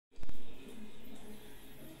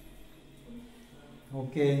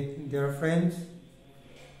Okay, dear friends,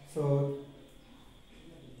 so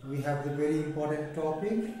we have the very important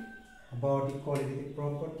topic about the colligative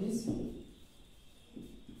properties.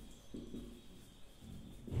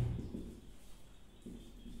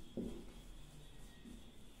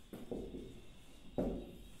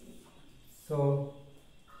 So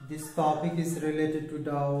this topic is related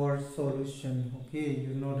to our solution. Okay,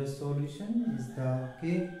 you know the solution is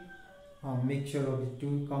the mixture of the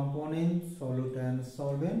two components, solute and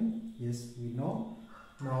solvent. Yes, we know.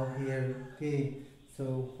 Now here, so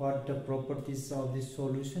what the properties of the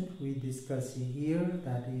solution we discuss here,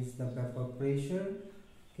 that is the vapor pressure,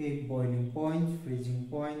 boiling point, freezing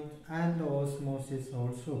point, and the osmosis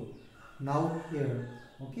also. Now here,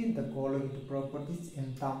 the colligative properties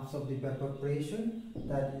in terms of the vapor pressure,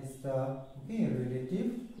 that is the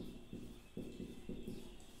relative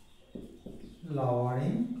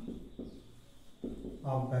lowering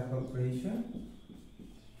of vapor pressure,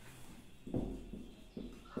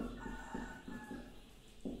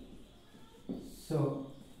 so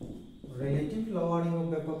relative lowering of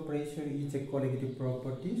vapor pressure is a colligative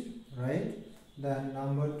property, right? Then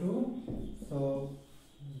number two, so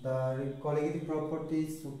the colligative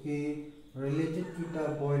properties related to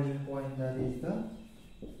the boiling point, that is the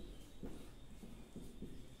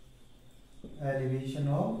elevation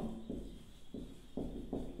of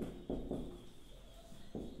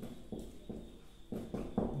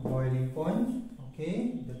boiling point.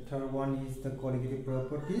 The third one is the colligative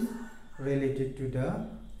properties related to the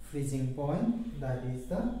freezing point, that is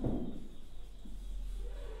the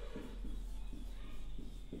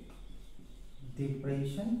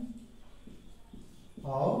depression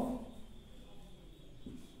of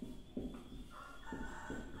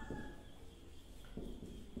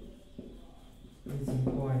freezing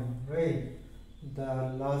point, right? The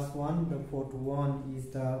last one, the fourth one,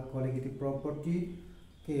 is the colligative property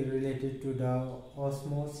related to the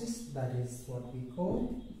osmosis, that is what we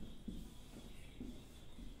call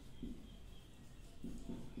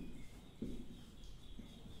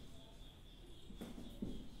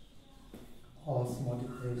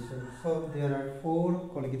osmotic pressure. So there are four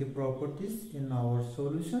colligative properties in our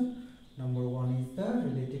solution. Number one is the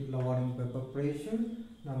relative lowering vapor pressure.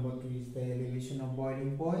 Number two is the elevation of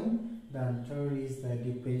boiling point. Then third is the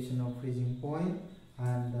depression of freezing point.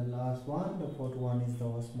 And the last one, the fourth one, is the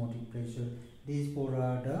osmotic pressure. These four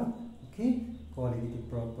are the colligative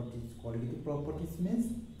properties. Colligative properties means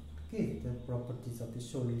the properties of the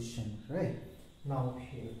solution, right? Now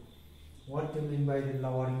here, what do you mean by the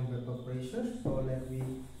lowering vapor pressure? So let me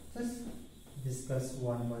just discuss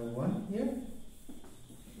one by one here.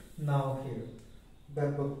 Now here,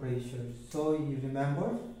 vapor pressure. So you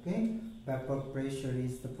remember, vapor pressure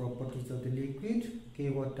is the properties of the liquid.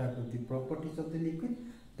 What type of the properties of the liquid?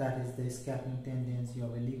 That is the escaping tendency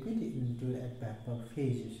of a liquid into a vapor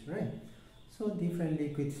phases, right? So different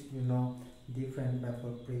liquids, different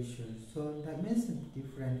vapor pressure. So that means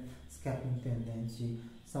different escaping tendency.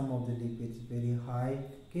 Some of the liquids very high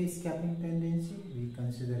escaping tendency, we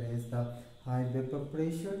consider as the high vapor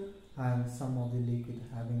pressure, and some of the liquid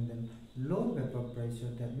having the low vapor pressure,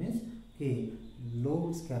 that means low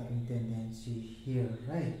escaping tendency here,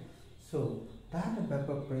 right? So that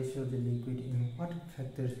vapor pressure of the liquid, in what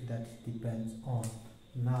factors that depends on.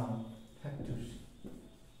 Now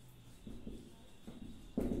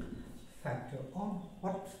factor on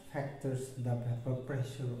what factors the vapor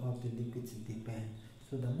pressure of the liquids depend.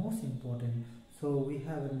 So the most important, so we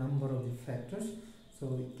have a number of the factors. So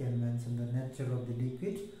we can mention the nature of the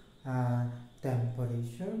liquid and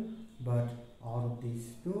temperature, but out of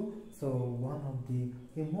these two, so one of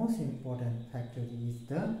the most important factor is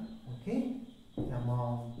the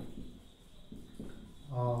amount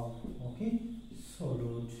of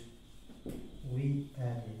solute we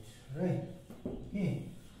added, right?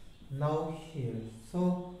 Now here,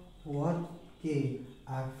 so what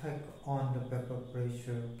affect on the vapor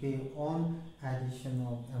pressure on addition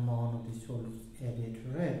of amount of the solute added,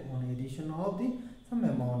 right? On addition of the some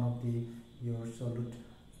amount of the your solute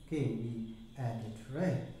we added,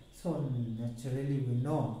 right? So naturally we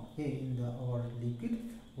know in our liquid,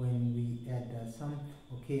 when we add some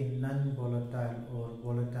non-volatile or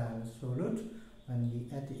volatile solute, when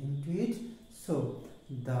we add into it, so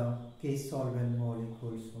the solvent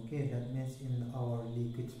molecules, that means in our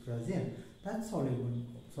liquids present, that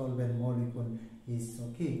solvent molecule is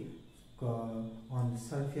on the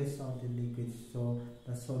surface of the liquid. So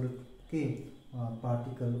the solute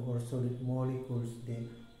particle or solid molecules,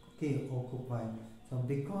 they occupy. So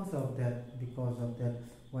because of that,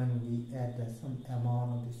 when we add some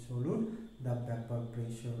amount of the solute, the vapor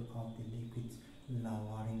pressure of the liquids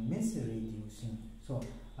lowering means reducing. So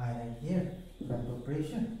I write here vapor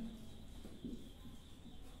pressure.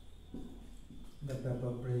 The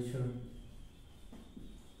vapor pressure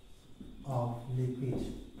of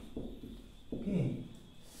liquid. Okay,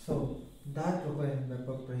 so that when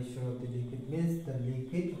vapor pressure of the liquid means the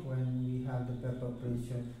liquid, when we have the vapor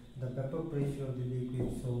pressure of the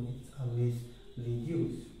liquid, so it's always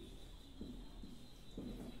reduced,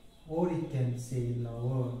 or it can say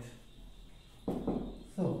lowered.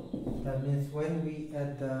 So that means when we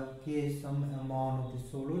add some amount of the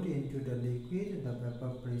solid into the liquid, the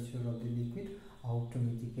vapor pressure of the liquid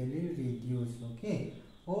automatically reduce, okay,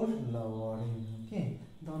 or lowering, okay,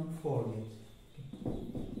 don't forget. Okay.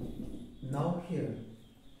 Now here,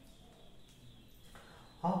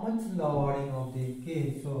 how much lowering of the,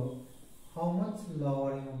 okay, so how much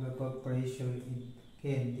lowering of vapor pressure it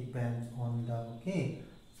can depends on the, okay,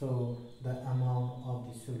 so the amount of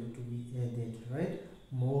the solid we added, right?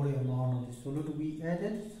 More amount of the solid we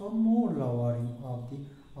added, so more lowering of the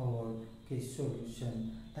our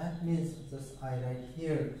solution. That means just I write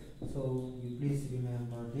here, so you please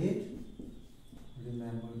remember that.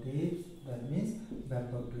 That means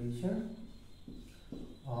vapor pressure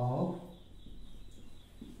of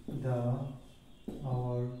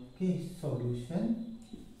our solution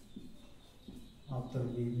after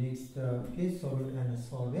we mix the solid and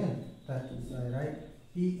solvent. That is I write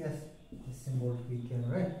P as the symbol we can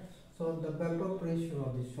write. So the vapor pressure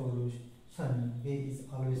of the solution is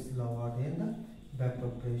always lower than the vapor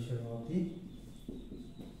pressure of the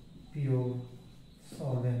pure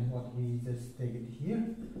solvent. What we just take it here,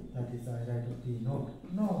 that is I write a P note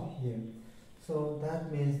now here. So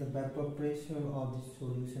that means the vapor pressure of the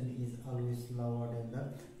solution is always lower than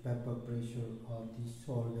the vapor pressure of the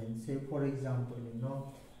solvent. Say for example,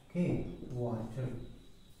 water.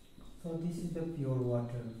 So this is the pure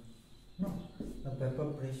water. No, the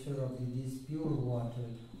vapor pressure of this pure water,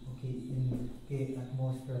 in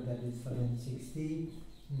atmosphere, that is 760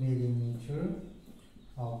 millimeter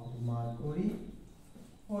of mercury,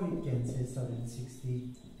 or you can say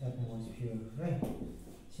 760 atmosphere, right?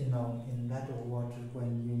 So now in that water,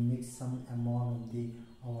 when you mix some amount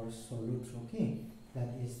of our solute, that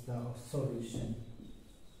is the solution.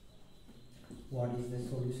 What is the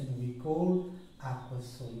solution? We call aqueous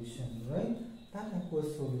solution, right? That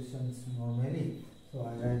aqueous solutions normally, so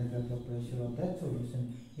I write the vapor pressure of that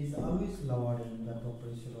solution is always lower than the vapor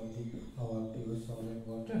pressure of our pure solid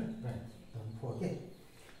water, right? Don't forget.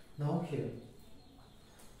 Now here,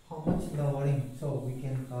 how much lowering? So we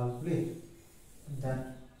can calculate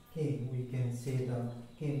that. We can say the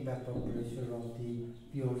vapor pressure of the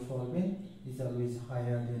pure solvent is always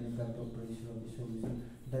higher than the vapor pressure of the solution.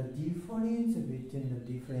 The difference between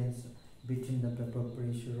the vapor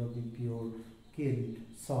pressure of the pure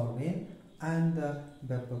solvent and the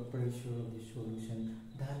vapor pressure of the solution,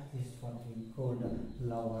 that is what we call the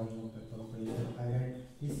lowering of vapor pressure.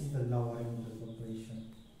 This is the lowering of vapor pressure.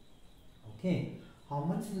 Okay, how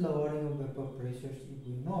much lowering of vapor pressure? If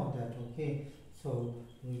we know that, so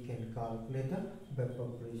we can calculate the vapor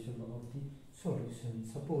pressure of the solution.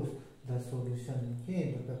 Suppose the solution,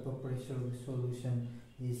 the vapor pressure of the solution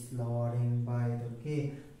is lowering by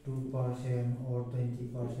the 2% or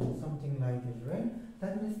 20%, something like that, right?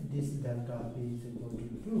 That means this delta P is equal to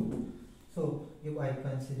 2. So if I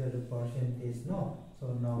consider the percentage,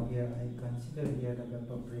 so now here I consider here the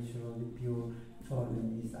vapor pressure of the pure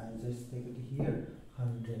solvent is, I just take it here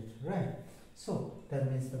 100, right? So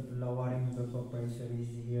that means the lowering vapor pressure is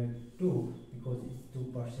here 2, because it's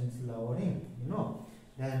 2% lowering,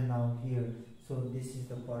 Then now here, so this is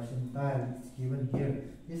the percentile, it's given here.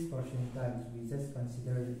 This percentile we just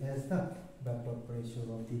consider it as the vapor pressure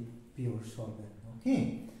of the pure solvent.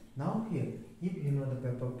 Okay. Now here, if you know the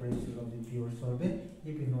vapor pressure of the pure solvent,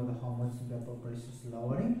 if you know how much vapor pressure is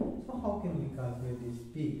lowering, so how can we calculate this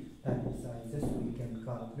P? That is, we can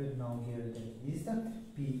calculate now here, that is the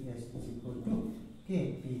Ps is equal to P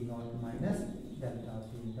naught minus delta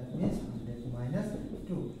P. That means 100 minus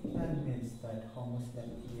 2. That means that how much that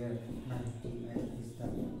here 98 is the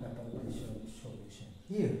vapor pressure of the solution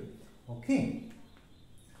here. Okay.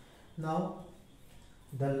 Now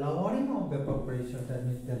the lowering of vapor pressure, that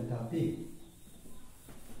means delta P.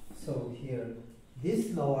 So here,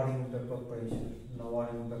 this lowering of vapor pressure,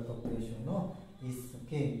 is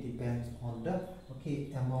depends on the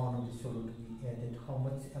amount of the solute we added. How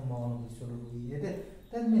much amount of the solute we added?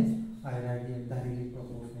 That means I write here directly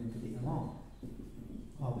proportional to the amount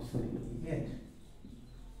of solute we add.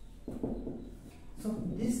 So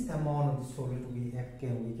this amount of the solute we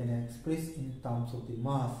can express in terms of the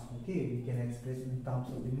mass. We can express in terms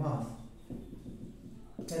of the mass.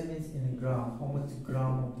 That means in gram, how much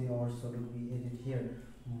gram of our solid we added here.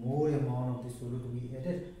 More amount of the solid we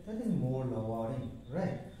added, that is more lowering,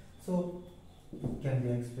 right? So it can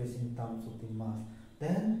be expressed in terms of the mass.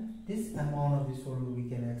 Then this amount of the solid we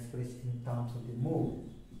can express in terms of the mole,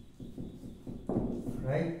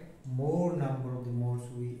 right? More number of the moles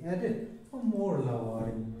we added, so more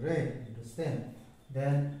lowering, right? Understand?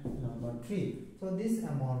 Then number 3. So this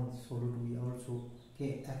amount of solid we also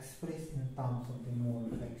can express in terms of the mole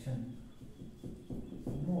fraction.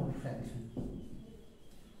 Mole fraction.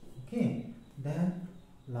 Okay. Then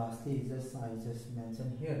lastly, I just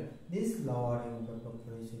mentioned here, this lowering of vapor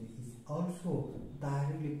pressure is also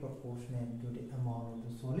directly proportional to the amount of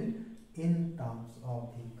the solid in terms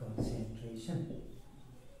of the concentration.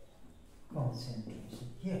 Concentration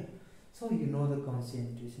here. So you know the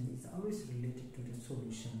concentration is always related to the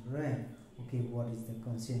solution, right? Okay, what is the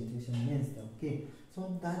concentration means? Okay,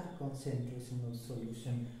 so that concentration of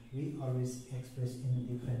solution we always express in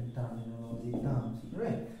different terminology terms,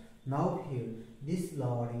 right? Now here, this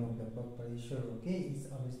lowering of vapor pressure, okay, is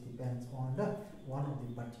always depends on the one of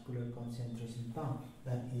the particular concentration term,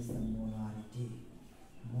 that is the molarity.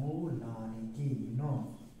 Molarity, you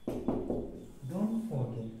know. Don't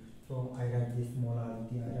forget. So I write this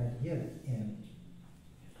molarity, I write here M.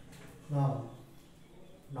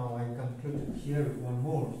 Now I conclude here one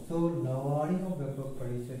more. So lowering of vapor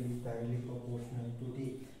pressure is directly proportional to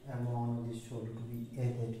the amount of the solid we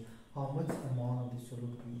added. How much amount of the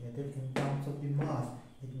solid we added in terms of the mass?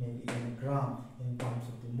 It may be in gram, in terms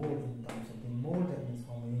of the mole, in terms of the mole, that means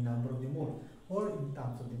how many number of the mole, or in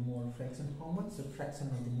terms of the mole fraction, how much the fraction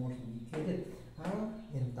of the mole we added, or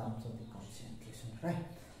in terms of the concentration, right?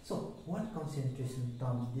 So what concentration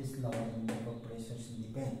terms this lowering vapor pressure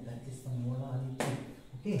depend? That is the molarity.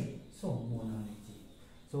 Okay, so molarity.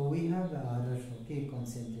 So we have the others, okay,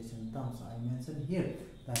 concentration terms I mentioned here.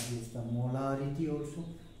 That is the molarity also,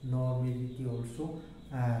 normality also,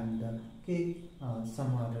 and okay,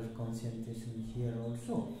 some other concentration here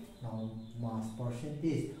also. Now mass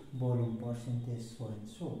percentage, volume percentage, so and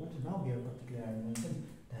so. But now here particularly I mentioned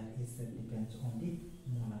that is that depends on the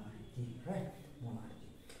molarity, right? Molarity.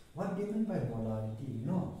 What do you mean by molarity? You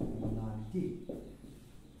know, molarity.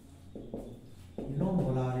 You know,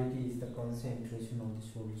 molarity is the concentration of the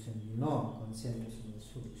solution. You know, concentration of the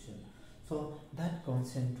solution. So that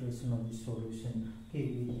concentration of the solution, okay,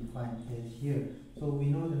 we define it here. So we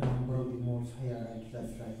know the number of the moles here, right?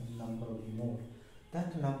 That's right, number of the moles.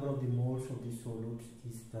 That number of the moles of the solute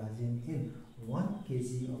is present in 1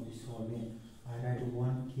 kg of the solvent. I write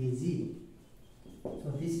 1 kg.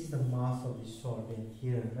 So this is the mass of the solvent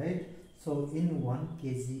here, right? So in 1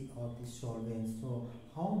 kg of the solvent, so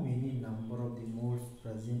how many number of the moles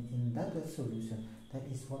present in that solution? That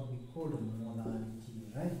is what we call the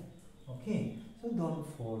molarity, right? Okay, so don't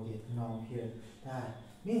forget now here that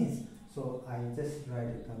means, so I just write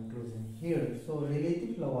a conclusion here. So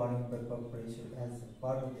relative lowering vapor pressure as a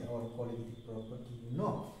part of our colligative property, you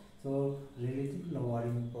know. So relative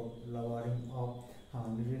lowering of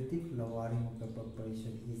vapor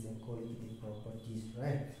pressure is a colligative properties,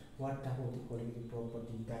 right? What type of the colligative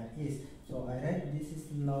property that is? So I write this is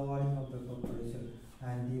lowering of vapor pressure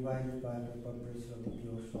and divided by vapor pressure of the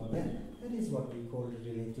pure solvent. That is what we call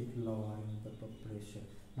relative lowering of vapor pressure.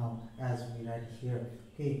 Now as we write here,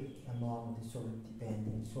 okay, amount of the solid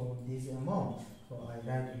depending. So this amount, so I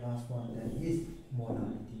write the last one, that is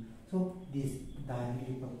molarity. So this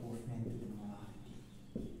directly proportional to the molarity,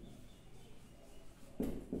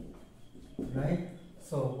 right?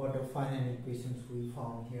 So what the final equations we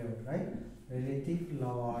found here, right? Relative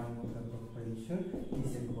lowering of vapor pressure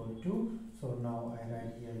is equal to, so now I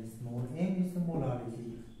write here is small m is the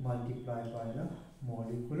molarity multiplied by the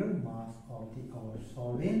molecular mass of our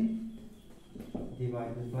solvent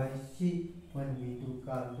divided by C. When we do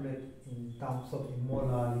calculate in terms of the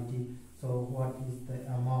molarity, so what is the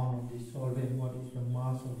amount of the solvent, what is the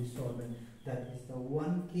mass of the solvent, that is the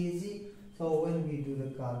 1 kg. So when we do the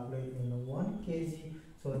calculate in the 1 kg,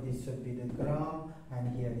 so this should be the gram,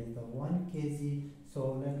 and here is the 1 kg.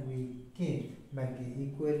 So let we make the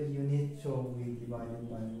equal unit, so we divide it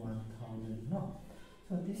by 1000. No,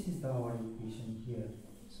 so this is our equation here.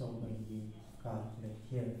 So when we calculate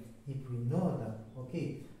here, if we know the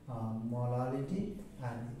molarity,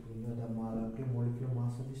 and if we know the molecular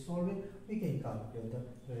mass of the solvent, we can calculate the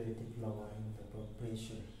relative lowering of vapor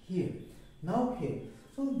pressure here. Now here,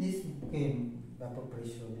 so this vapor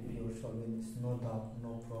pressure of the pure solvent is no doubt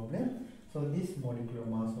no problem. So this molecular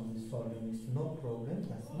mass of the solvent is no problem.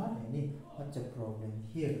 That's not any much a problem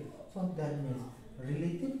here. So that means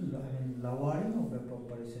relative lowering of vapor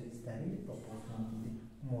pressure is directly proportional to the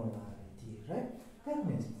molarity, right? That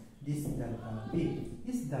means this delta V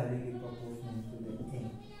is directly proportional to the M,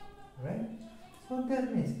 right? So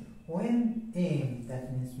that means when M,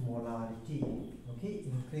 that means molarity, okay,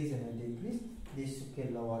 increase and decrease, this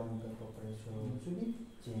lowering vapor pressure also be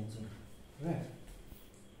changing, right?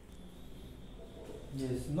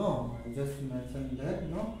 Yes, no, I just mentioned that,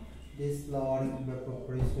 no, this lowering vapor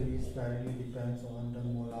pressure is directly depends on the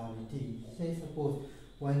molarity. Say suppose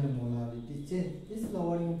when the molarity change, this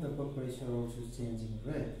lowering vapor pressure also changing,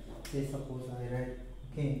 right? Say suppose I write,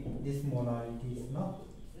 okay, this molarity is now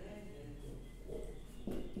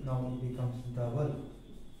it becomes double.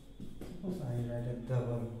 Suppose I write a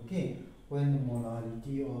double, okay, when the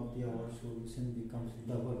molarity of our solution becomes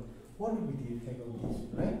double, what will be the effect of this,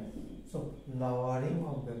 right? So lowering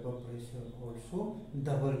of vapor pressure also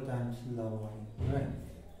double times lowering, right?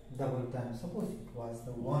 Double times. Suppose it was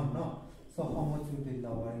the 1 now. So how much will be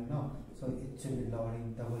lowering now? So it should be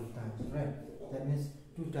lowering double times, right? That means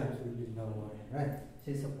 2 times will be lowering, right?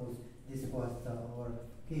 Say suppose this was our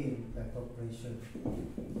vapor pressure,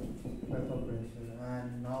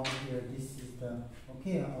 and now here this is the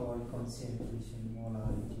our concentration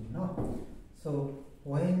molarity now. So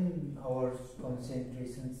when our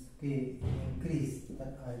concentrations increase,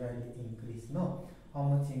 that I write increase, no, how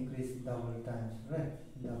much increase? Double times, right?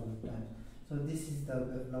 Double times. So this is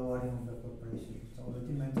the lowering of vapor pressure. It's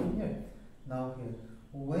already mentioned here. Now here,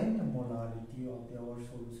 when the molarity of our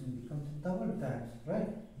solution becomes double times, right?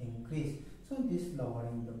 Increase. So this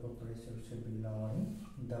lowering vapor pressure should be lowering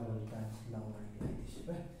double times lowering like this,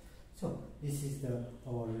 right? So this is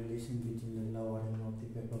our relation between the lowering of the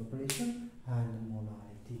vapor pressure and the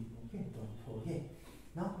molarity. Okay, don't forget.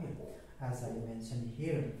 Now here, as I mentioned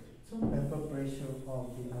here, so vapor pressure of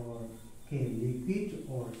our liquid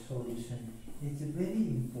or solution is very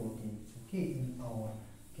important, okay, in our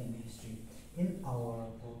chemistry, in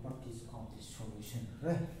our properties of the solution,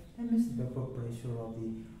 right? That means vapor pressure of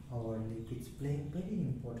our liquids playing very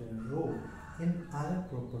important role in other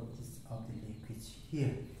properties of the liquids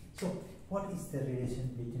here. So what is the relation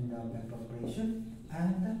between the vapor pressure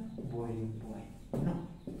and the boiling point? No.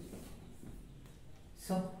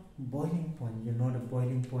 So boiling point, you know, the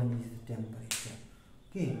boiling point is the temperature.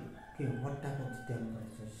 Okay, what type of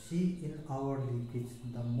temperature? See, in our liquids,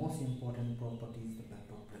 the most important property is the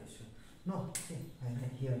vapor pressure. No, okay, and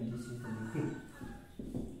here this is the liquid.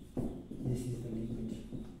 This is the liquid.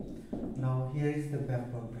 Now here is the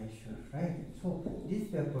vapor pressure, right? So this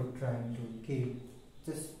vapor trying to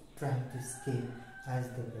trying to escape as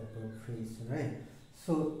the vapor phase, right?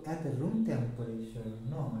 So at the room temperature,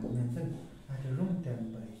 no, I mentioned at room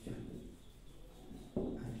temperature.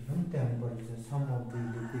 At room temperature, some of the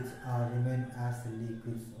liquids remain as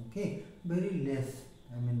liquids. Okay, very less.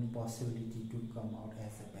 Possibility to come out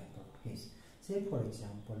as a vapor phase. Say for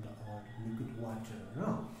example, our liquid water,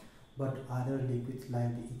 no. But other liquids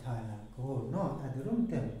like the ethyl alcohol, no, at the room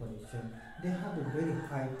temperature, they have a very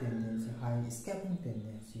high escaping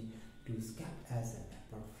tendency to escape as a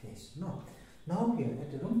vapor phase, no. Now here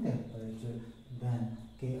at the room temperature, then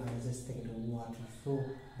I just take the water. So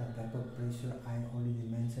the vapor pressure I already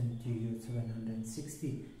mentioned to you,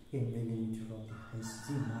 760 milliliter of the Hg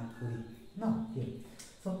mercury. Now here,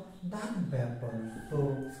 so that vapor, so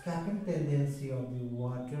escaping tendency of the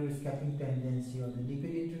water, escaping tendency of the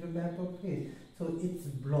liquid into the vapor phase, so it's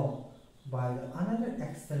blocked by another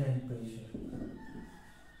external pressure.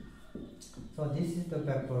 So this is the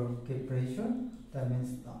vapor pressure, that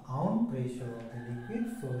means the own pressure of the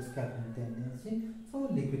liquid, so escaping tendency. So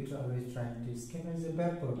liquid is always trying to escape as a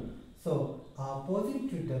vapor. So opposite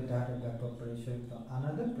to that vapor pressure, the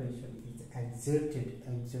another pressure is exerted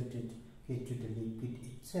to the liquid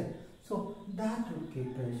itself. So that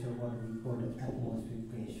pressure, what we call the atmospheric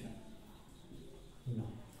pressure.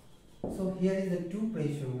 So here is the two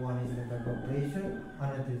pressure. One is the vapor pressure,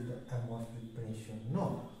 another is the atmospheric pressure.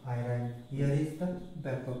 No, I write here is the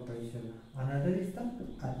vapor pressure, another is the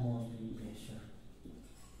atmospheric pressure.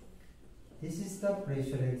 This is the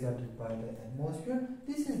pressure exerted by the atmosphere.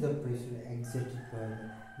 This is the pressure exerted by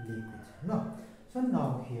the liquid. No. So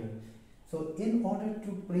now here, so in order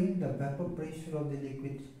to bring the vapor pressure of the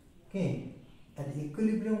liquid, at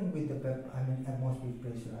equilibrium with the atmospheric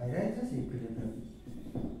pressure, I write this equilibrium.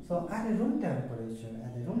 So at the room temperature,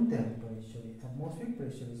 atmospheric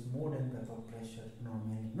pressure is more than vapor pressure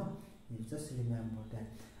normally. No, you just remember that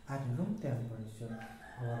at room temperature,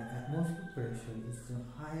 our atmospheric pressure is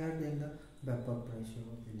higher than the vapor pressure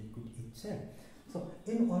of the liquid itself. So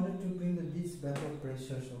in order to bring these vapor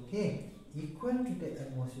pressures, equal to the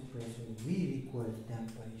atmospheric pressure, we require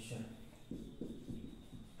temperature.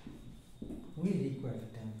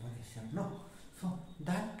 No. So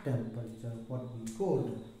that temperature what we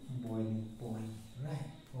call boiling point, right?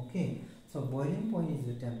 Okay, so boiling point is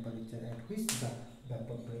the temperature at which the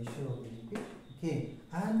vapor pressure of the liquid, okay,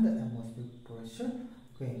 and the atmospheric pressure,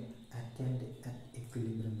 okay, attend at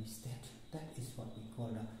equilibrium state. That is what we call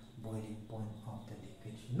the boiling point of the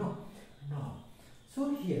liquid. Now,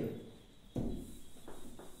 so here,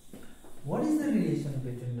 what is the relation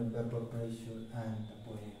between the vapor pressure and the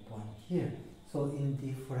boiling point here? So in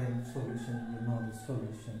different solution, the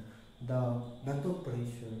solution, the vapor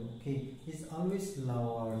pressure, okay, is always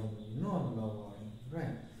lowering, lowering,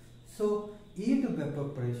 right? So if the vapor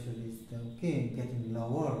pressure is getting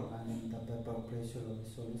lower, and the vapor pressure of the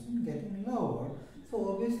solution getting lower, so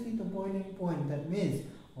obviously the boiling point, that means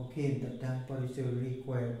the temperature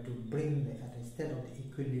required to bring at a state of the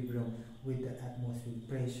equilibrium with the atmospheric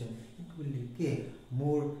pressure, it will get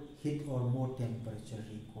more heat or more temperature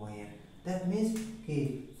required. That means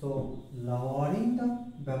so lowering the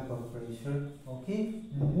vapor pressure,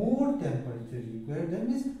 more temperature required. That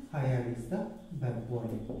means higher is the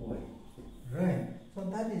boiling point, right? So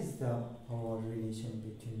that is our relation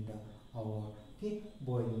between our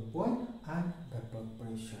boiling point and vapor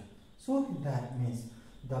pressure. So that means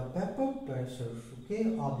the vapor pressure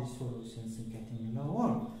of the solution is getting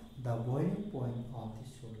lower, the boiling point of the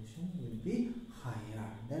solution will be higher.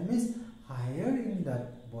 That means higher in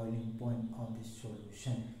that boiling point of the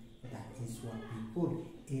solution. That is what we call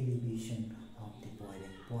elevation of the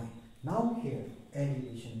boiling point. Now here,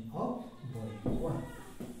 elevation of boiling point.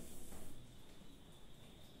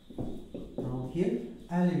 Now here,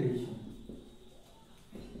 elevation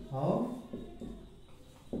of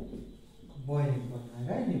boiling point. I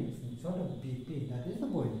write it in sort of BP, that is the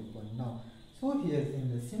boiling point. Now, so here in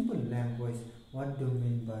the simple language, what do you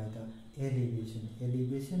mean by the elevation?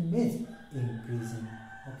 Elevation means increasing.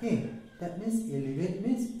 That means elevate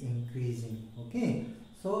means increasing.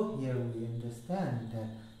 So here we understand that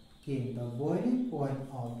the boiling point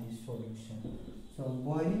of the solution. So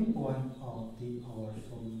boiling point of our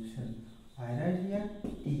solution, I write here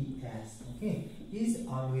Ts. Is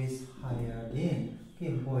always higher than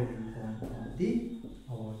boiling point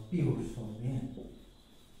of our pure solvent.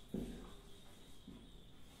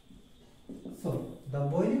 So the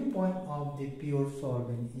boiling point of the pure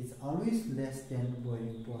solvent is always less than the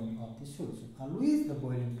boiling point of the solution. Always the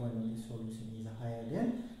boiling point of the solution is higher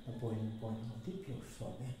than the boiling point of the pure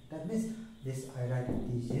solvent. That means this I write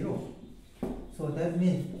T0. So that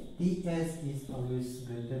means Ts is always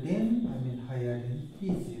greater than, higher than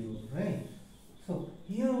T0, right? So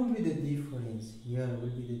here will be the difference. Here will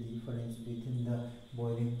be the difference between the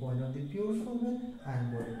boiling point of the pure solvent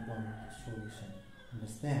and boiling point of the solution.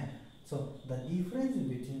 Understand? So the difference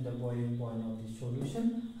between the boiling point of the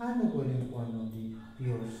solution and the boiling point of the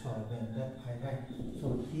pure solvent, that I write.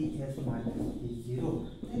 So Ts minus T0.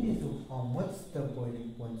 That is how much the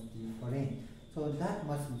boiling point is different. So that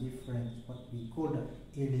much difference, what we call the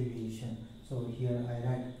elevation. So here I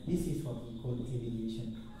write, this is what we call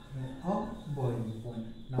elevation of boiling point.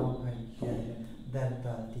 Now I here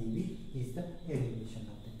delta TV is the elevation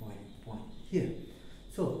of the boiling point here.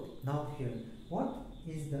 So now here, what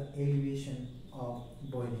is the elevation of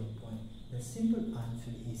boiling point? The simple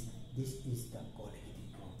answer is this is the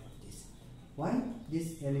colligative properties. Why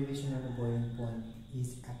this elevation of the boiling point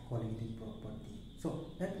is a colligative property?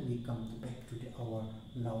 So that we come back to our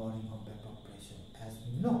lowering of vapor pressure. As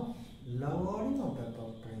we know, lowering of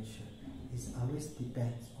vapor pressure is always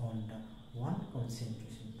depends on the one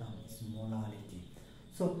concentration term, is molality.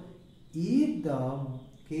 So if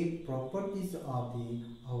the properties of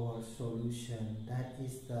our solution, that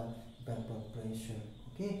is the vapor pressure,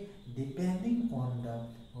 depending on the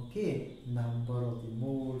number of the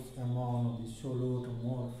moles, amount of the solute,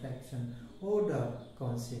 mole fraction, or the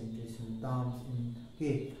concentration terms in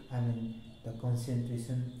the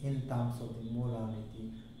concentration in terms of the molality,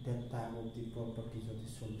 that type of the properties of the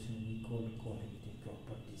solution we call colligative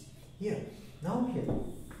properties. Here, now here,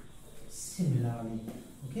 similarly,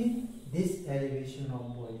 this elevation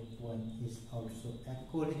of boiling point is also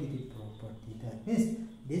a colligative property. That means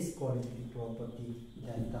this colligative property,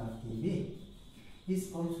 delta TV,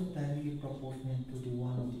 is also directly proportional to the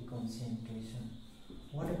one of the concentration.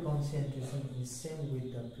 What a concentration is same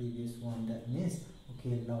with the previous one. That means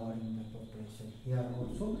lowering vapor pressure. Here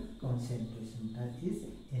also concentration, that is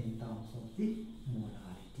in terms of the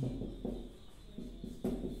molarity.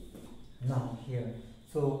 Now here,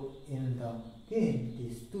 so in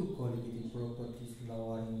these two colligative properties,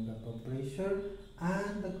 lowering vapor pressure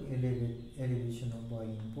and the elevation of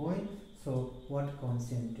boiling point. So what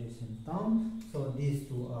concentration term? So these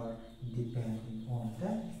two are depending on the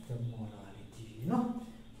molarity,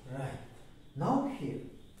 right? Now here,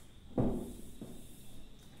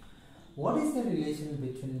 what is the relation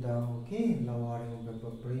between the lowering of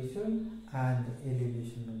vapor pressure and the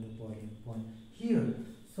elevation of the boiling point? Here,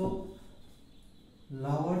 so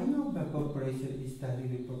lowering of vapor pressure is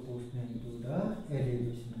directly proportional to the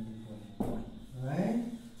elevation of the boiling point, right?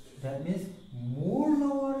 That means more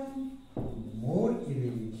lowering, more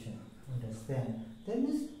elevation. Understand? That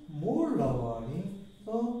means more lowering,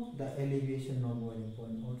 so the elevation of boiling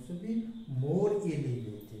point also be more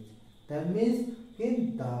elevated. That means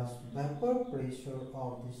when the vapor pressure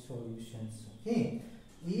of the solutions,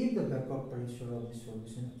 if the vapor pressure of the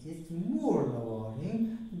solution is more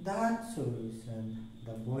lowering, that solution,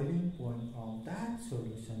 the boiling point of that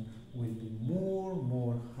solution will be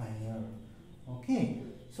more higher. Okay,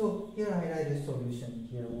 so here I write a solution.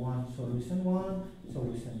 Here solution 1,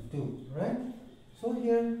 solution 2, right? So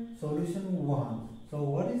here solution 1. So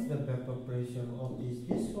what is the vapor pressure of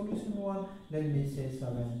this solution 1? Let me say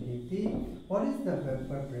 750. What is the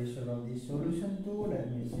vapor pressure of this solution 2? Let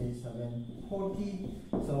me say 740.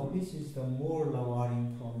 So which is the more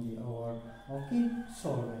lowering from our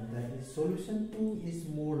solvent? That is solution 2 is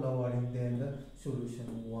more lowering than the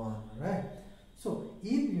solution 1, right? So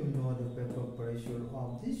if you know the vapor pressure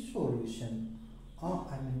of this solution,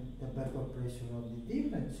 the vapor pressure of the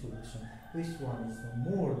different solution, which one is the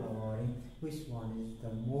more lowering, which one is the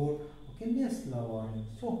more less lowering.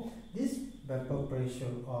 So this vapor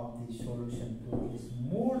pressure of the solution 2 is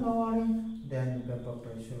more lowering than the vapor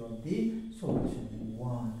pressure of the solution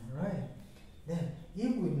 1, right? Then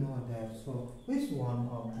if we know that, so which one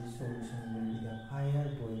of the solution will be the higher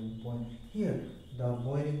boiling point? Here the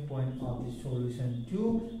boiling point of the solution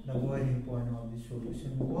 2, the boiling point of the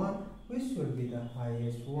solution 1, which will be the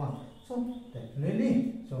highest one? So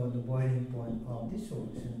definitely, so the boiling point of the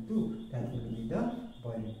solution 2, that will be the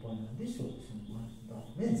boiling point of the solution 1.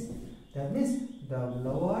 That means the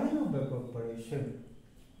lowering of vapor pressure,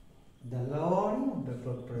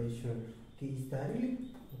 is directly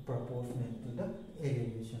proportional to the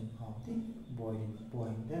elevation of the boiling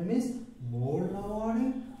point. That means more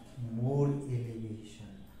lowering, more elevation.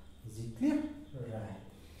 Is it clear? Right.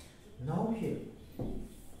 Now here,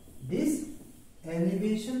 this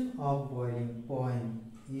elevation of boiling point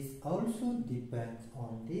is also depends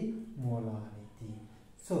on the molarity.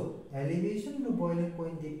 So elevation of the boiling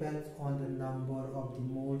point depends on the number of the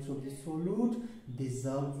moles of the solute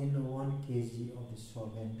dissolved in 1 kg of the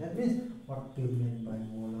solvent. That means, what do you mean by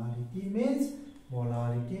molarity?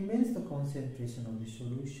 Molarity means the concentration of the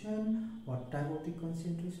solution. What type of the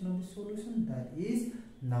concentration of the solution? That is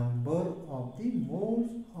number of the moles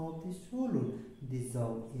of the solute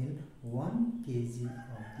dissolved in 1 kg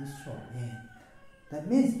of the solvent. That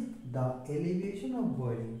means the elevation of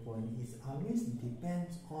boiling point is always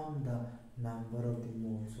depends on the number of the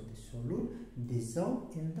moles of the solute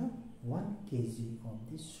dissolved in the 1 kg of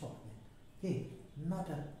the solvent. Okay, not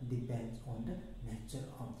depends on the nature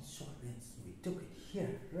of the solvents. We took it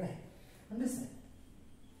here, right? Understand?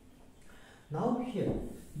 Now here,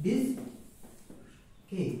 this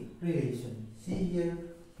relation. See here,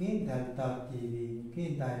 delta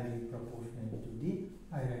TV, directly proportional to the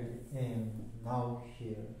M. Now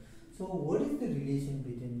here, so what is the relation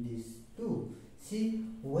between these two? See,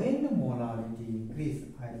 when the molarity increase,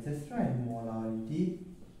 I just write molarity,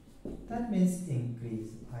 that means increase.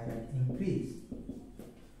 I write increase.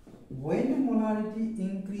 When the molarity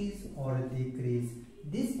increase or decrease,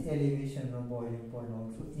 this elevation of boiling point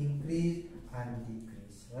also increase and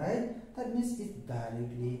decrease, right? That means it's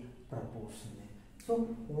directly proportional.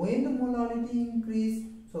 So when the molarity increase,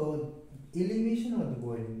 so elevation of the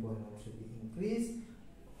boiling point also be increased.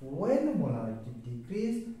 When the molarity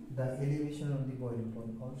decrease, the elevation of the boiling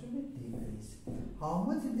point also will decrease. How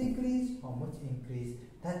much decrease, how much increase,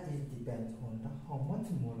 that is depends on the how much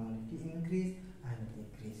molarity increase and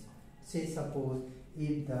decrease. Say suppose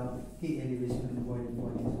if the elevation of the boiling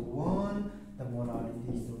point is 1, the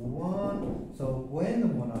molarity is 1. So when the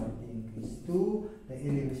molarity increase 2, the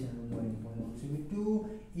elevation of the boiling point also be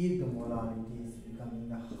 2. If the molarity is becoming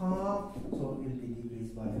the half, so it will be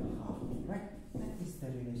decreased by half, right? That is the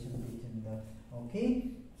relation between the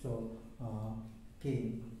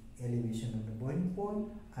elevation of the boiling point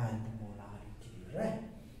and the molarity, right?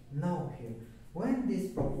 Now here, when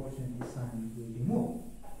this proportion sign will remove,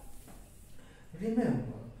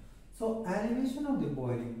 remember, so elevation of the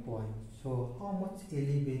boiling point, so how much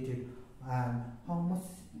elevated and how much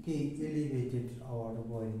elevated our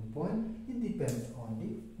boiling point, it depends on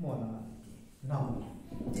the molarity. Now,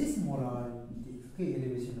 this molarity,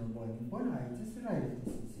 elevation of boiling point, I just write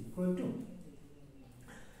this is equal to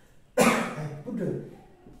I put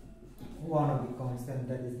one of the constant,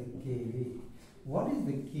 that is the kV. What is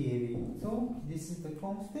the kV? So this is the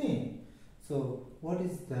constant. So what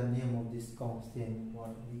is the name of this constant?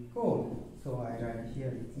 What we call? So I write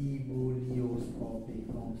here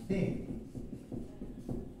ebullioscopic constant.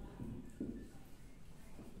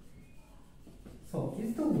 So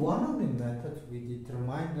it's the one of the methods we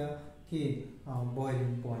determine the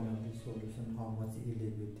boiling point of the solution, how much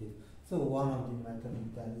elevated. So one of the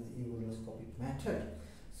methods, that is ebullioscopic method.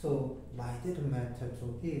 So by that method,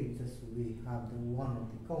 okay, we have the one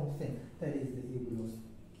of the constant, that is the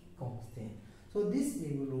ebullioscopic constant. So this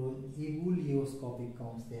ebullioscopic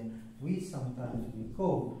constant we sometimes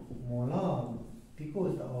call molar,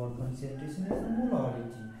 because our concentration is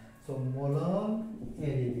molarity. So molar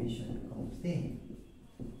elevation constant.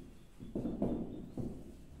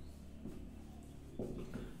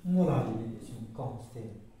 Molar elevation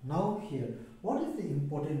constant. Now here, what is the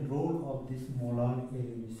important role of this molar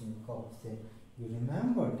elevation constant? You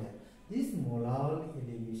remember that this molar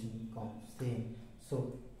elevation constant,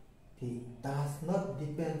 so it does not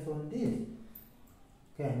depend on this.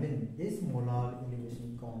 Okay, I mean this molar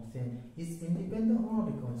elevation constant is independent on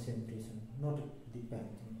the concentration, not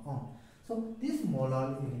depending on. So this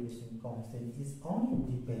molar elevation constant is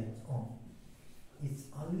only depends on. It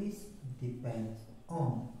always depends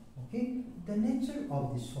on, okay, the nature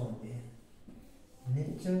of the solvent.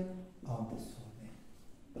 Nature of the solvent.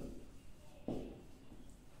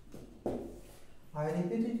 I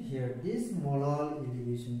repeat it here. This molar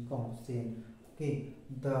elevation constant, okay,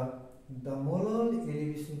 the molar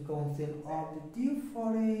elevation constant of the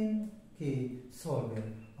different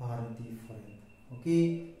solvent are different.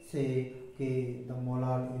 Okay, say the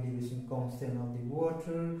molar elevation constant of the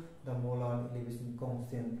water, the molar elevation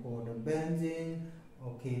constant for the benzene,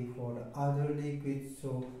 okay, for the other liquids.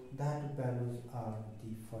 So that values are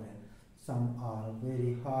different. Some are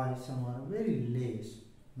very high, some are very less.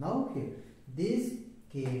 Now here, this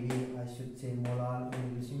kV, I should say molar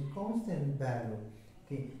elevation constant value,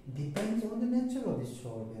 okay, depends on the nature of the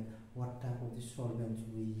solvent, what type of the solvent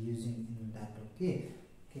we using in that. Okay.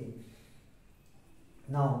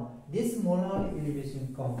 Now this molar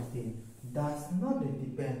elevation constant does not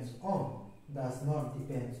depend on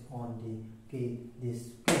the this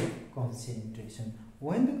concentration.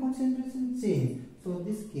 When the concentration change, so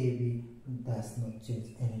this kV does not change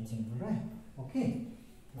anything, right? Okay.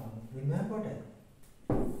 Now remember that.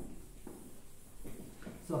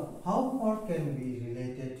 So how far can we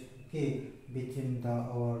relate it between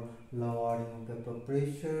our lowering of vapor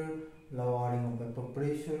pressure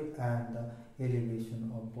and the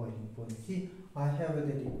elevation of boiling point? See, I have that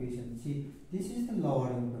equation. See, this is the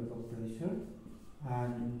lowering vapor pressure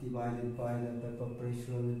and divided by the vapor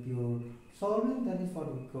pressure of the pure solvent, that is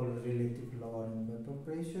what we call relative lowering vapor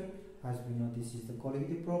pressure. As we know, this is the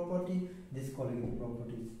colligative property. This colligative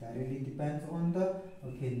property directly depends on the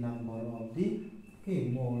number of the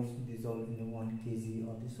moles dissolved in the 1 kg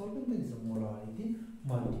of the solvent, that is the molarity,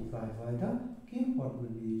 multiplied by the what will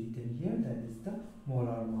be written here, that is the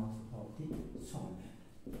molar mass of the solvent,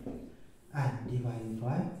 and divided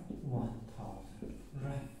by 1000.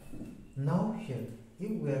 Right. Now here,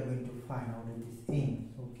 if we are going to find out this m,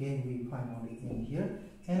 we find out the m here.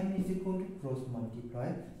 M is equal to cross multiply,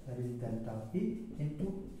 that is delta P into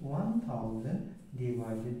 1000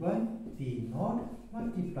 divided by P naught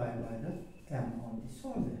multiplied by the M of the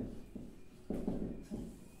solvent. So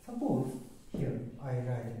suppose here I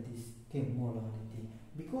write this molarity,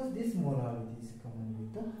 because this molarity is common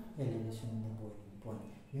with the elevation in the boiling point.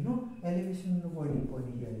 You know, elevation in the boiling point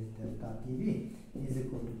here is delta Kv is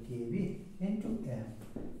equal to Kv into M.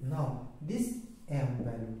 Now this M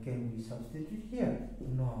value can we substitute here?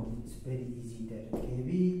 No, it's very easy that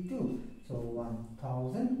Kv 2. So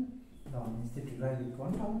 1000. Now instead to write it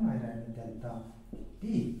 1000, I write delta P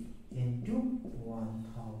into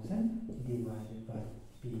 1000 divided by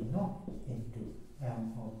P naught into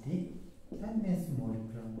M of the, that means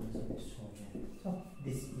molecular mass of the solvent. So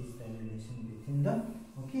this is the relation between the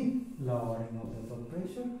lowering of the vapor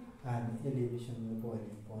pressure and elevation of the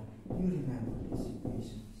boiling point. You remember this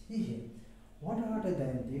equation. See here, what are the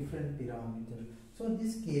different parameters? So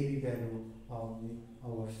this Kv value of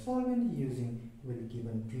our solvent using will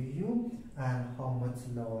given to you, and how much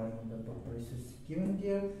lowering of the vapor pressure is given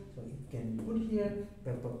there. So it can be put here,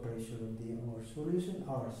 vapor pressure of our solution,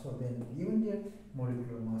 our solvent given there,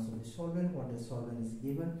 molecular mass of the solvent, what the solvent is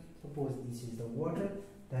given. Suppose this is the water,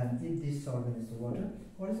 then if this solvent is the water,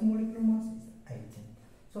 what is the molecular mass? Is 18.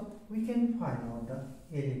 So we can find out the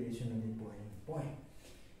elevation of the boiling point.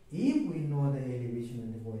 If we know the elevation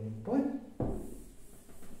of the boiling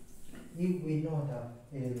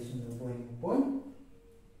point,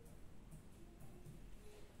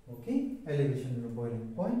 okay, elevation and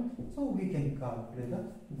boiling point. So we can calculate the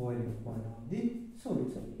boiling point of the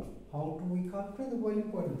solution. How do we calculate the boiling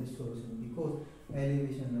point of the solution? Because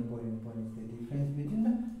elevation and boiling point is the difference between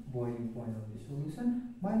the boiling point of the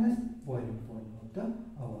solution minus boiling point of the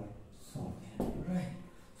our solvent, right?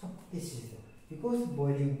 So this is it. Because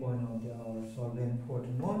boiling point of the our solvent for the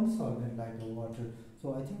non-solvent like the water.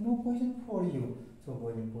 So I think no question for you. So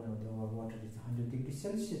boiling point of the our water is 100 degrees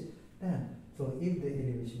Celsius. Then so if the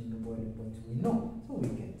elevation and the boiling points we know, so we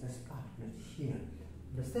can just calculate here.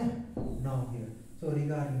 Understand? Now here. So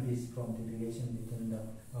regarding this from the relation between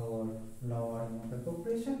our lowering of vapor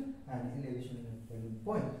pressure and elevation and boiling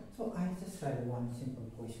point. So I just write one simple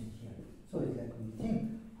question here. So let me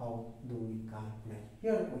think how do we calculate.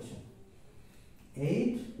 Here the question.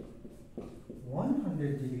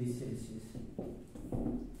 100 degrees Celsius.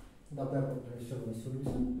 The vapor pressure of the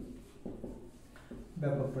solution.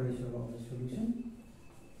 Vapor pressure of the solution.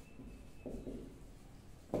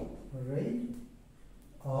 Rate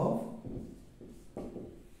of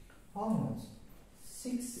how much?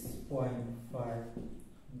 6.5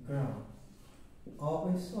 gram of a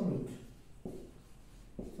solute.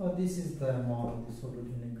 So this is the amount of the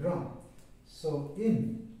solute in a gram. So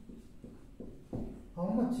in how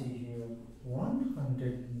much is here?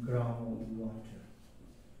 100 gram of water.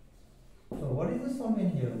 So what is the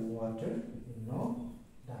solvent here? Water. You know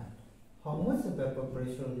that. How much the vapor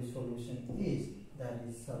pressure of the solution is? That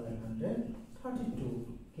is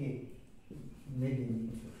 732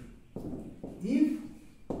 millimeter. If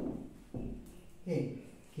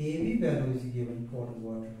kV value is given for the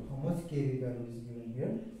water, how much kV value is given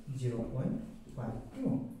here?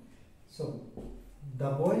 0.52. So the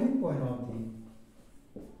boiling point of the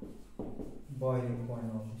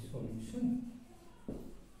solution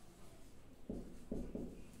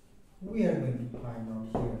we are going to find out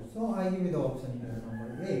here. So I give you the option here,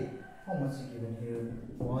 number A. How much is given here?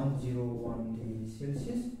 101 degrees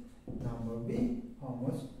Celsius. Number B, how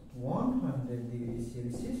much? 100 degrees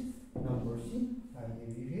Celsius. Number C, I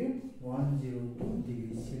give you here 102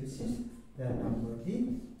 degrees Celsius. Then number D,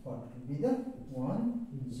 what will be the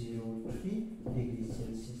 103 degrees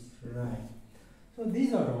Celsius, right? So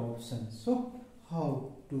these are the options. So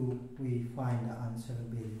how do we find the answer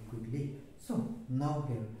very quickly? So now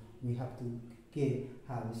here we have to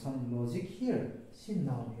have some logic here. See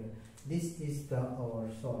now here, this is our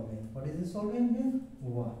solvent. What is the solvent here?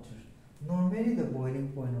 Water. Normally the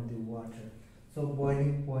boiling point of the water. So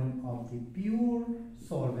boiling point of the pure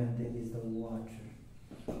solvent, that is the water.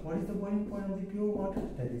 What is the boiling point of the pure water?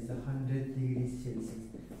 That is 100 degrees Celsius.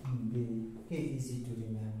 Easy to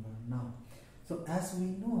remember now. So as we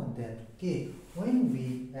know that when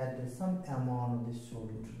we add some amount of the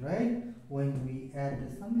solute, right? When we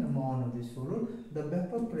add some amount of the solute, the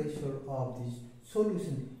vapor pressure of this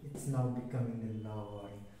solution it's now becoming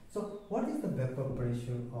lowering. So what is the vapor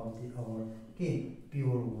pressure of our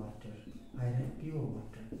pure water? I have pure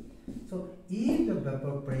water. So if the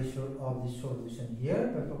vapor pressure of the solution here,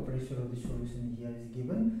 vapor pressure of the solution here is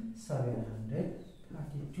given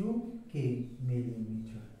 732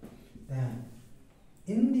 millimeter. Then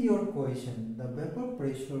in your question, the vapor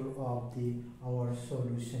pressure of our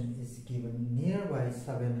solution is given nearby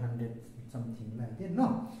 700 something like that.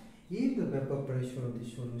 No, if the vapor pressure of the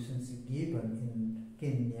solution is given in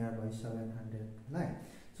nearby 700 like,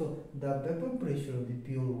 so the vapor pressure of the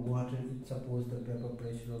pure water, suppose the vapor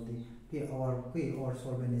pressure of our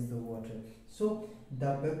solvent is the water. So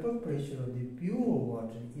the vapor pressure of the pure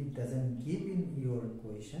water, it doesn't give in your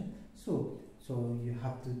equation. So you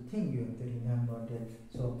have to think, you have to remember that.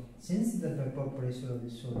 So since the vapor pressure of the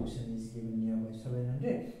solution is given nearby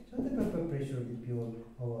 700, so the vapor pressure of the pure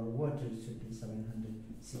our water should be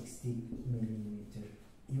 760 millimeter.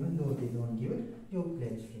 Even though they don't give it, you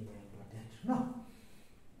please remember that.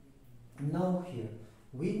 Now here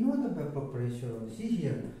we know the vapor pressure of, see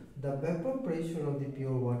here, the vapor pressure of the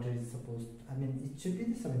pure water is supposed, it should be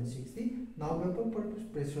the 760. Now vapor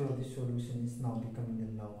pressure of the solution is now becoming the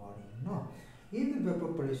lowering. Now if the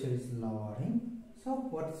vapor pressure is lowering, so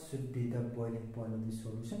what should be the boiling point of the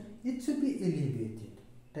solution? It should be elevated.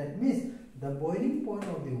 That means the boiling point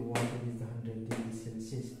of the water is 100 degrees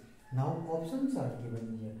Celsius. Now options are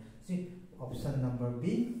given here. See, option number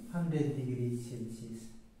B, 100 degrees Celsius.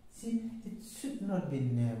 See, it should not be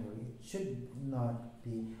never. It should not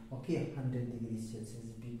be 100 degrees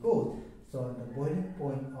Celsius, because so the boiling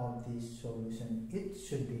point of this solution, it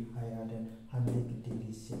should be higher than 100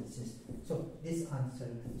 degrees Celsius. So this answer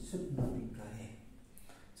should not be correct.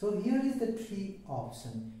 So here is the three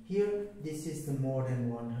option. Here this is the more than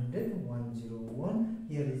 100, 101.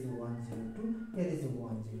 Here is 102. Here is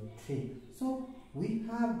 103. So we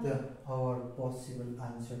have our possible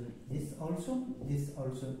answer, this also, this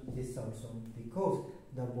also, this also, because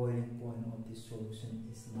the boiling point of this solution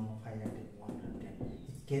is now higher than 100.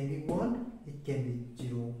 It can be 1, it can be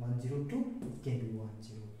 0, 102, it can be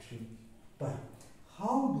 103. But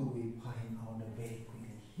how do we find out very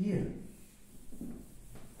quickly here?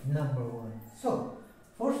 Number 1. So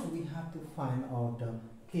first we have to find out the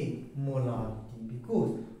molarity,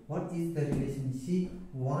 because what is the relation? See,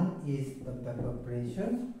 one is the vapor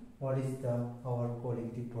pressure. What is our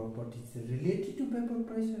colligative properties related to vapor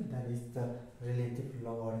pressure? That is the relative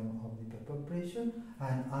lowering of the vapor pressure,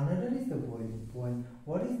 and another is the boiling point.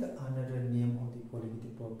 What is the another name of the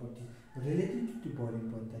colligative property related to the boiling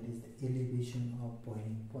point? That is the elevation of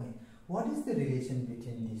boiling point. What is the relation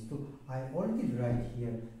between these two? I already write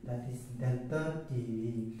here, that is delta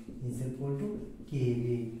TV is equal to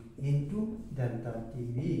kV into delta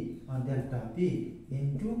TV or delta P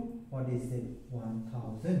into what is it,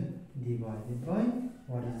 1000 divided by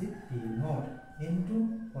what is it, P naught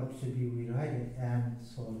into what should be we write it, M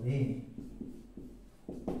solving.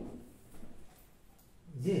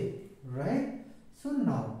 Is it right? So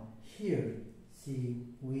now here, see,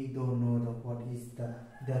 we don't know what is the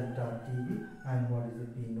delta TV and what is the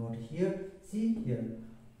P naught here. See here,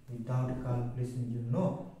 without calculation you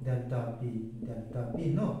know delta P,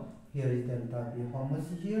 no. Here is delta P, how much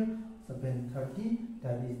here? 730,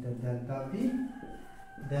 that is the delta P.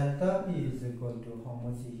 Delta P is equal to how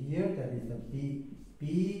much here? That is the P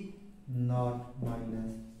naught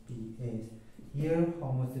minus PS. Here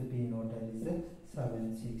how much the P naught? That is the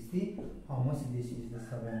 760. How much this is the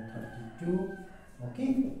 732.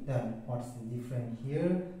 Okay, then what's the difference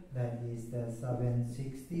here? That is the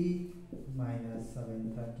 760 minus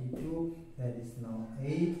 732, that is now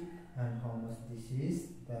 8, and how much this is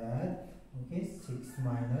that? Okay, 6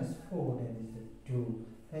 minus 4, that is the 2,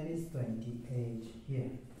 that is 28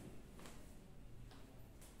 here.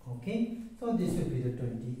 Okay, so this will be the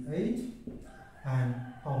 28, and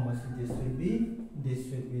how much this will be?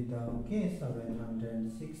 This will be the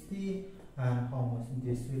 760, and how much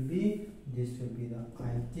this will be? This will be the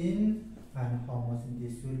 18, and how much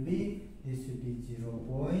this will be? This will be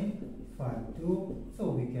 0.52. So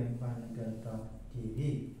we can find delta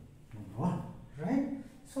TV. Number 1, right?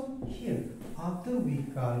 So here, after we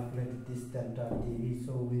calculate this delta TV,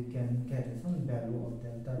 so we can get some value of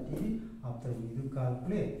delta TV after we do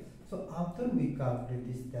calculate. So after we calculate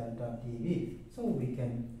this delta TV, so we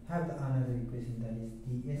can have the another equation, that is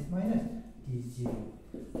ds minus d0.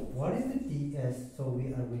 What is the ds? So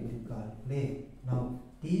we are going to calculate. Now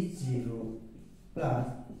d0 plus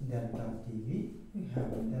delta TV, we have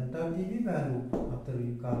a delta TV value. After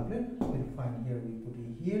we calculate, we'll find here, we put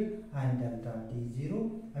it here, and delta d0,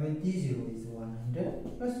 d0 is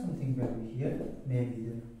 100 plus something value here,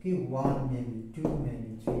 maybe the 1, maybe 2, maybe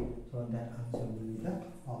 3. So that answer will be the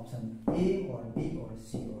option A or B or C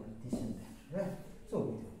or this and that, right? So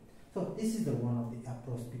this is the one of the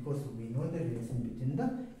approach, because we know the relation between the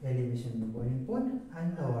elevation of the boiling point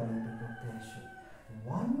and the water vapor pressure.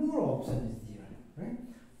 One more option is there, right?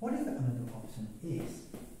 What is the another option is?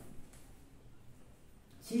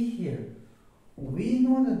 See here, we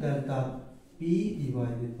know the delta P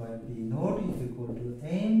divided by P naught is equal to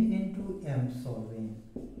M into M solving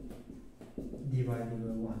divided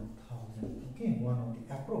by 1000. Okay, one of the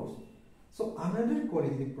approach. So another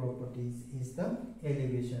colligative properties is the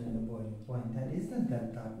elevation in the boiling point, that is the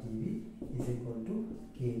delta TV is equal to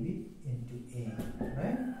kV into A,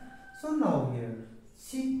 right? So now here,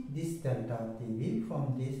 see this delta TV,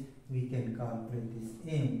 from this we can calculate this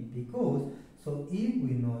M, because so if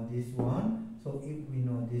we know this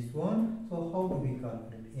one, so how do we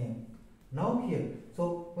calculate M? Now here,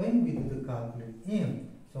 so when we do the calculate M,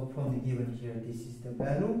 so from the given here, this is the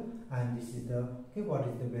value, and this is the, what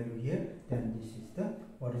is the value here? Then this is the,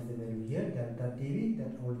 what is the value here? Delta TV,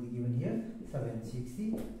 that already given here,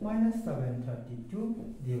 760 minus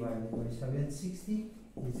 732 divided by 760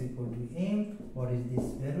 is equal to M. What is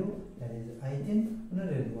this value? That is 18,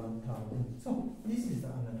 another 1000. So this is the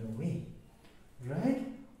another way, right?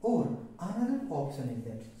 Or another option is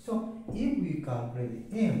that, so if we calculate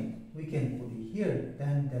M, we can put it here,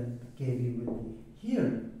 then the kV will be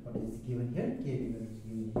here. What is given here? kV value is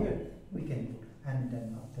given here. We can put, and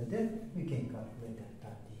then after that we can calculate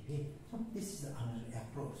delta TV. So this is another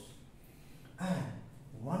approach. And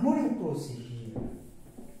one more approach here.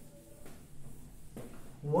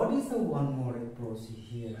 What is the one more approach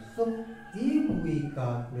here? So if we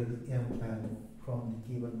calculate the M value from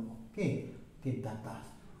the given data,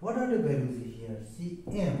 what are the values here? See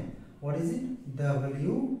M, what is it?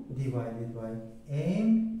 W divided by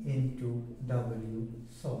M into W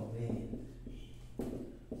solving.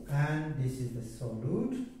 and this is the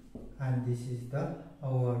solute, and this is the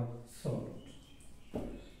our solute.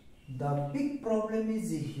 The big problem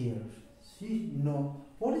is here. See,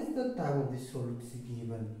 what is the type of the solute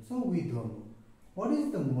given? So we don't know. What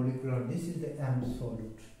is the molecular? This is the M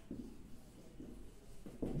solute.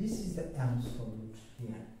 This is the M solute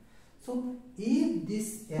here. So if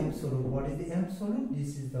this M solute, what is the M solute?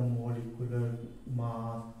 This is the molecular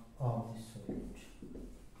mass of the solute.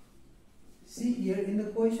 See here in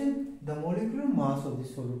the question, the molecular mass of the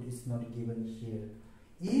solute is not given here.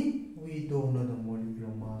 If we don't know the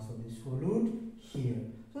molecular mass of the solute here,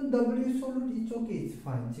 so W solute is okay, it's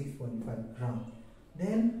fine, 6.5 gram.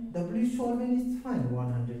 Then W solvent is fine,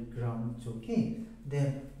 100 gram, it's okay.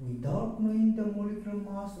 Then without knowing the molecular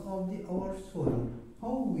mass of our solute,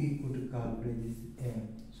 how we could calculate this M?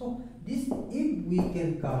 So this, if we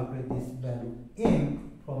can calculate this value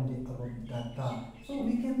M from the above data, so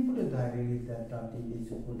we can put a directly data T is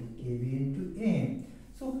equal to kV into M.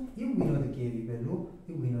 So if we know the kV value,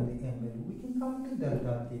 if we know the M value, we can calculate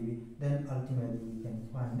delta TV. Then ultimately we can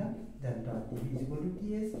find that delta TV is equal to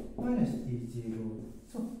Ts minus T0.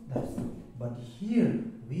 So that's it. But here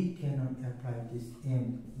we cannot apply this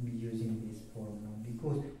M using this formula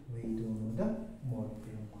because we don't know the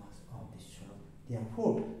molecular mass of the solute.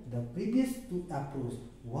 Therefore, the previous two approaches,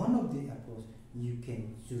 one of the approaches you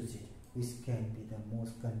can choose it, which can be the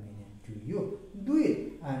most convenient to you. Do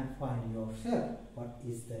it and find yourself what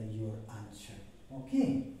is your answer.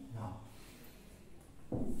 Okay, now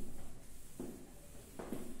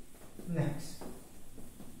next.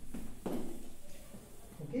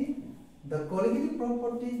 Okay, the colligative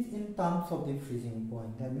properties in terms of the freezing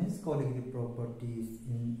point. That means colligative properties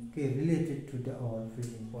related to our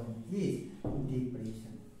freezing point is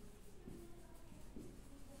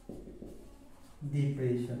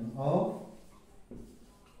depression of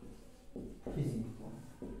freezing point.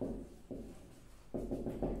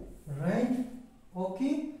 Right?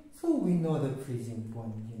 Okay. So we know the freezing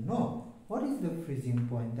point. What is the freezing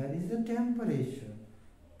point? That is the temperature.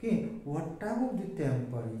 Okay. What type of the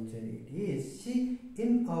temperature it is? See,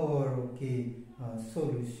 in our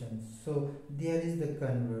solution. So there is the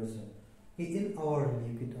conversion. Okay, in our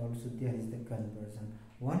liquid also there is the conversion.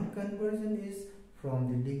 One conversion is from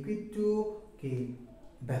the liquid to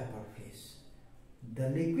vapor phase. The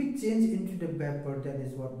liquid change into the vapor, that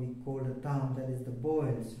is what we call the term, that is the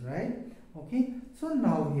boils, right? Okay, so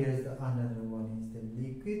now here is the another one is the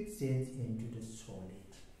liquid change into the solid,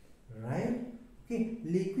 right? Okay,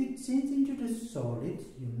 liquid change into the solid,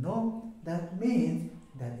 that means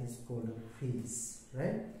that is called a freeze,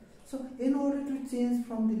 right? So in order to change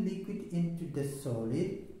from the liquid into the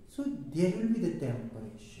solid, so there will be the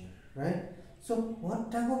temperature, right? So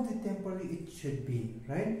what type of the temperature it should be,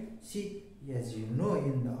 right? See, as you know,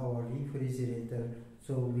 in our refrigerator,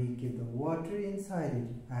 so we keep the water inside it,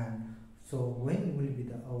 and so when will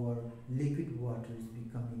be our liquid water is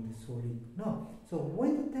becoming the solid? No. So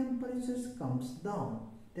when the temperatures comes down,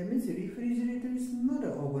 that means the refrigerator is not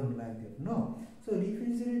an oven like that. No. So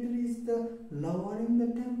refrigerator is the lowering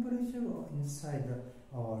the temperature inside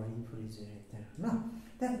our refrigerator. No.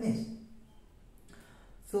 That means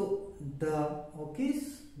so the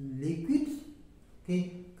liquid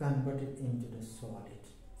converted into the solid.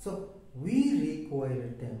 So we require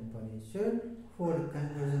a temperature for the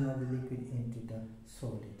conversion of the liquid into the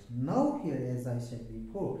solid. Now here, as I said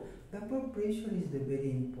before, vapor pressure is the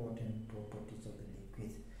very important properties of the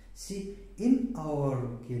liquid. See, in our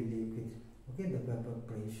liquid, the vapor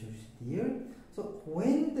pressure is there. So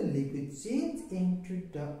when the liquid changes into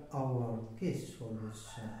our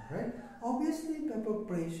solution, right? Obviously vapor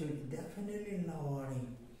pressure is definitely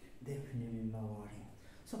lowering.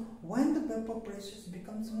 So when the vapor pressure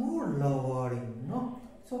becomes more lowering,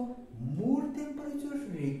 so more temperature is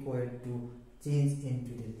required to change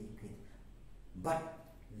into the liquid, but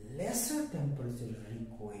lesser temperature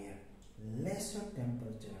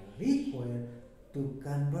required to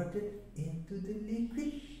convert it into the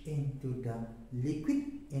liquid, into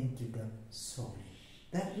the solid.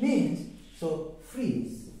 That means, so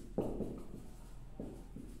freeze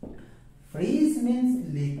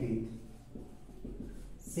means liquid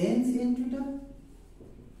change into the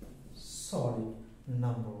solid.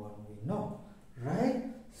 Number one, we know, right?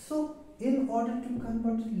 So in order to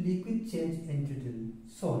convert liquid change into the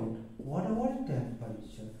solid, what about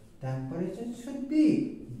temperature? Temperature should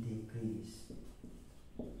be decreased.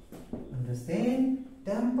 Understand?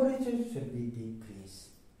 Temperature should be decreased.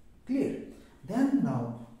 Clear? Then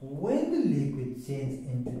now, when the liquid changes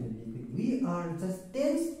into the liquid, we are just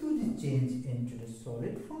tends to the change into the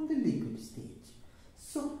solid from the liquid stage.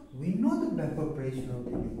 So we know the vapor pressure of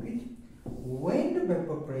the liquid. when the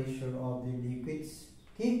vapor pressure of the liquids,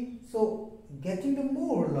 okay, so getting the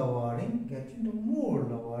more lowering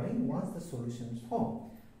once the solutions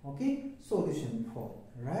form, okay, solution form,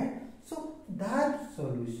 right? So that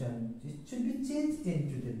solution, it should be changed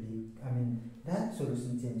into that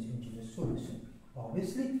solution changed into the solution.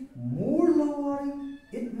 Obviously, more lowering,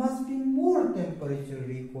 it must be more temperature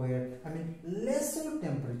required, lesser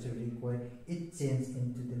temperature required, it changed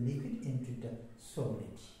into the liquid, into the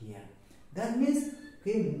solid here. That means,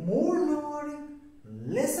 okay, more lowering,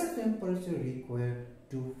 lesser temperature required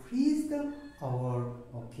to freeze our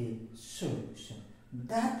solution.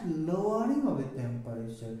 That lowering of the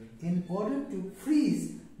temperature in order to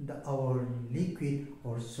freeze our liquid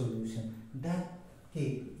or solution, that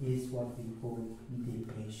is what we call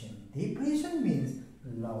depression. Depression means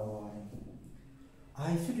lowering.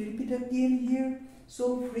 I should repeat again here.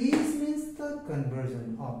 So freeze means the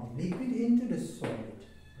conversion of the liquid into the solid,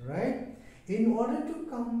 right? In order to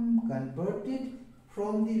convert it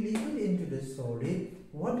from the liquid into the solid,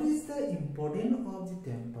 what is the importance of the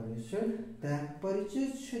temperature?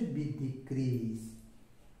 Temperature should be decreased,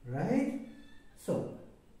 right? So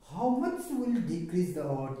how much will decrease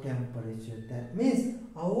our temperature? That means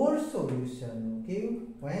our solution, okay,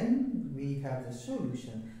 when we have the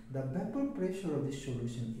solution, the vapor pressure of the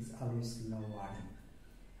solution is always lowering.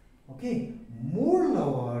 Okay, more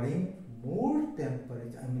lowering, more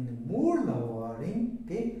temperature, more lowering,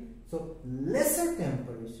 okay, so lesser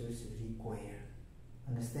temperature is required.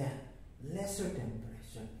 Understand? Lesser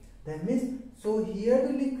temperature. That means, so here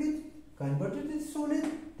the liquid converted to solid,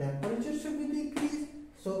 temperature should be decreased.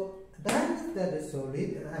 So then that is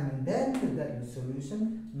solid, then that is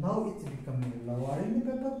solution. Now it's becoming lowering the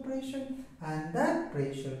vapor pressure, and that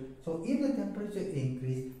pressure. So if the temperature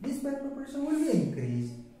increase, this vapor pressure will be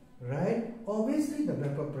increased, right? Obviously, the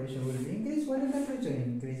vapor pressure will be increased when the temperature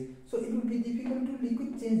increase. So it will be difficult to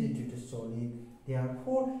liquid change into the solid.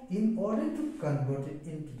 Therefore, in order to convert it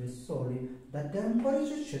into the solid, the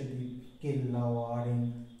temperature should be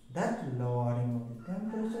lowering. That lowering of the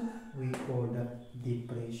temperature we call the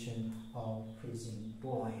depression of freezing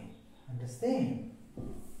point. Understand?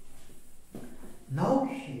 Now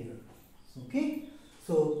here, okay.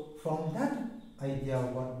 So from that idea,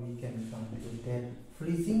 what we can come to that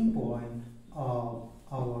freezing point of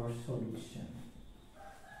our solution.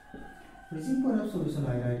 Freezing point of solution,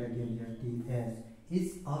 I write again here, Ts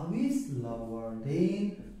is always lower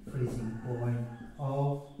than freezing point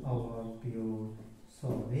of our pure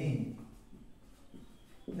solvent.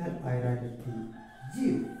 That I write at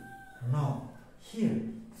T0. Now here,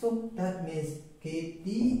 so that means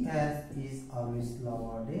Ts is always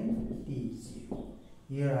lower than T0.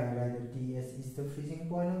 Here I write that Ts is the freezing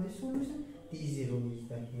point of the solution. T0 is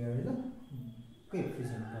the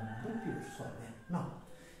freezing point of the pure solvent. Now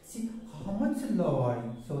see how much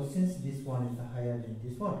lowering. So since this one is higher than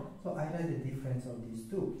this one, so I write the difference of these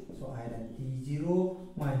two. So I write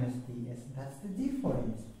T0 minus Ts. That's the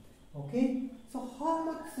difference. Okay. So how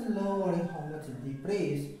much lowering, how much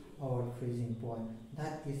depress our freezing point?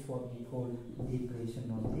 That is what we call depression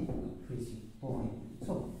of the freezing point.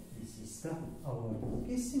 So this is our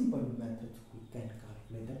simple method we can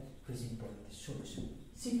calculate the freezing point of the solution.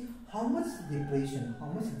 See how much depression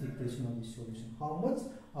of the solution, how much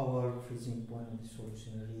our freezing point of the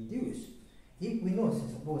solution reduce. If we know, say,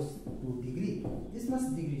 suppose 2 degree, this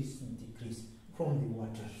must decrease from the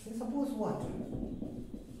water. Say suppose water.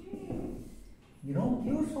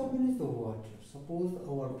 Pure solvent is the water. Suppose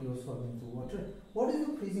our pure solvent is the water. What is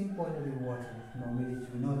the freezing point of the water? Normally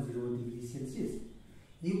we know 0 degrees Celsius.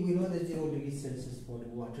 If we know the 0 degrees Celsius for the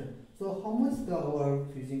water, so how much our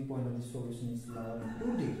freezing point of the solution is lower than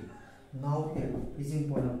 2 degrees? Now here, freezing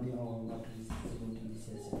point of our water is 0 degrees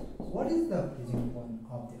Celsius. What is the freezing point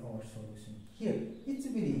of our solution? Here, it's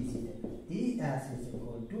very easy. Ts is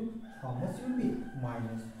equal to how much will be?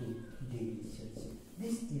 Minus 2 degrees Celsius.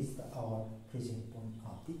 This is our freezing point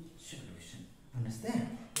of the solution.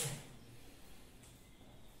 Understand?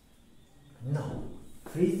 Now,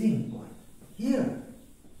 freezing point. Here,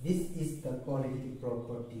 this is the colligative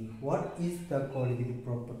property. What is the colligative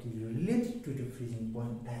property related to the freezing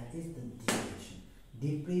point? That is the depression.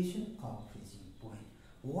 Depression of freezing point.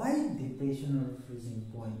 Why depression of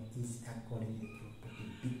freezing point is a colligative property?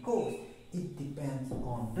 Because it depends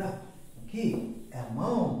on the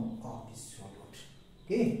amount of the solute.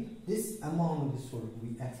 This amount of the solute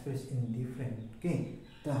we express in different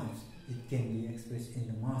terms. It can be expressed in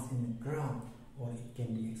the mass in the gram, or it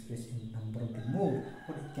can be expressed in number of the mole,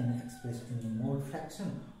 or it can be expressed in the mole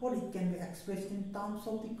fraction, or it can be expressed in terms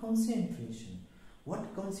of the concentration.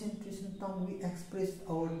 What concentration term we expressed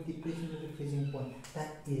our depression of the freezing point?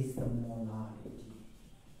 That is the molarity.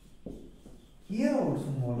 Here also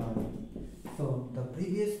molarity. So the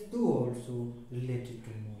previous two also related to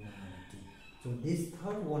molarity. So this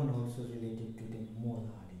third one also related to the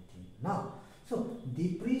molarity. Now, so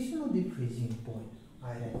depression of the freezing point.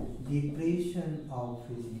 I have depression of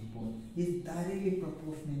freezing point is directly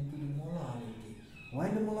proportional to the molarity.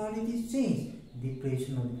 When the molarity is changed,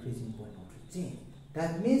 depression of the freezing point also change.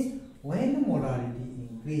 That means when the molarity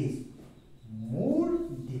increase, more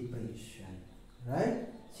depression, right?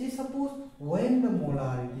 See, suppose when the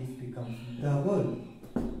molarity becomes double,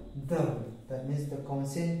 that means the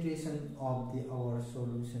concentration of our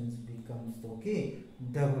solutions becomes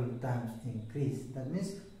double times increase. That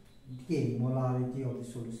means molarity of the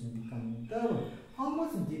solution becomes double. How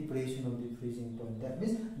much depression of the freezing point? That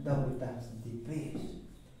means double times depression.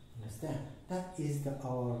 Understand? That is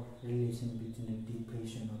our relation between the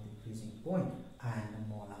depression of the freezing point and the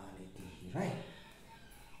molarity, right?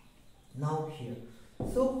 Now here,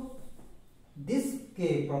 so this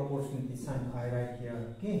K proportionality sign I write here,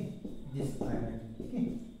 this I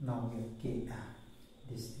write, now here Kf,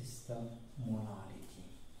 this is the molarity.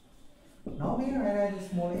 Now here I write a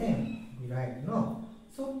small m, we write no.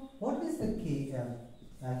 So what is the Kf?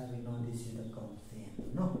 As we know, this is the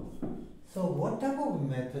constant, no. So what type of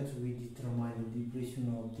methods we determine the depression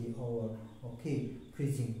of our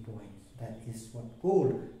freezing points? That is what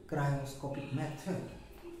called cryoscopic method.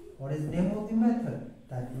 What is the name of the method?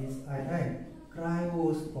 That is I write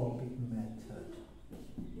cryoscopic method.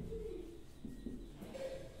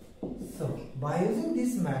 So by using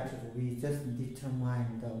this method, we just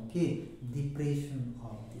determine the depression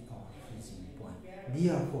of our freezing point.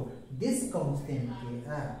 Therefore, this constant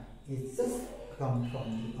Kf is just come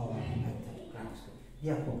from our method cryoscopic.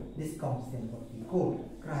 Therefore, this constant what we call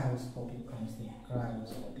cryoscopic constant.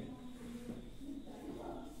 Cryoscopic.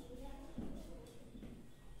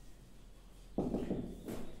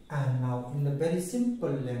 And now, in the very simple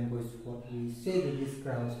language, what we say that this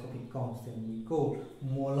cryoscopic constant we call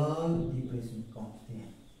molar depression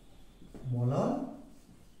constant. Molar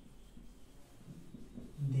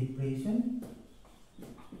depression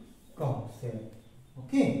constant.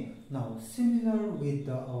 Okay. Now, similar with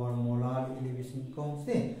our molar elevation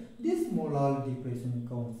constant, this molar depression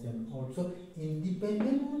constant also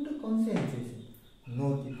independent on the concentration.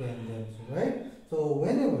 No dependence, right? So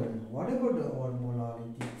whatever our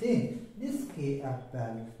molarity change, this Kf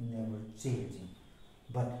value is never changing.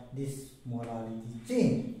 But this molarity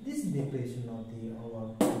change, this depression of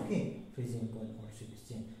our freezing point also is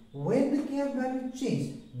changed. When the Kf value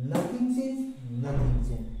change, nothing change, nothing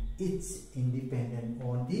change. It's independent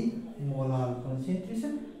on the molar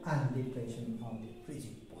concentration and depression of the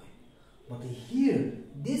freezing point. But here,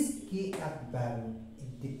 this Kf value,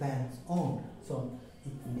 it depends on, so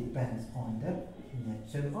it depends on the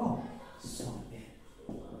nature of solvent.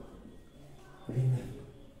 Remember,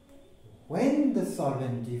 when the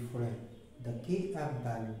solvent different, the Kf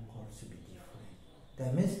value also be different.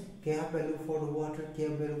 That means Kf value for the water,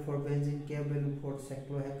 Kf value for benzene, Kf value for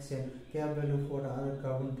cyclohexane, Kf value for the other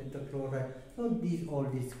carbon tetrachloride. So all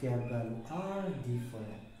these Kf value are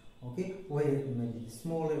different. Okay, whether it may be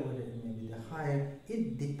smaller, whether it may be the higher,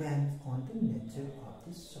 it depends on the nature of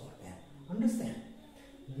the solvent. Understand?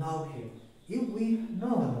 Now here, if we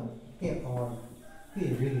know our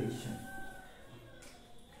relation,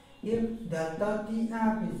 if delta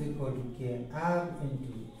Tf is equal to Kf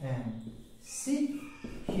into m, see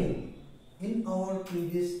here, in our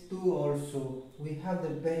previous two also, we have the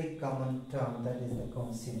very common term, that is the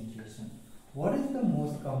concentration. What is the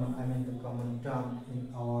most common, the common term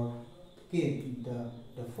in our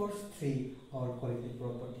the first three our colligative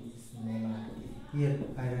property is molarity. Here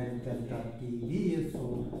I write delta Tv, so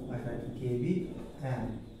I write Kb,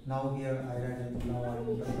 and now here I write the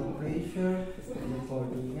lowering vapor pressure is equal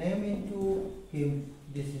to m into K.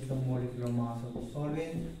 This is the molecular mass of the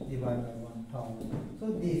solvent divided by 1000. So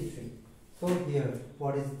these three. So here,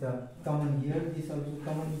 what is the common here? This also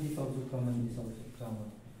common, this also common, this also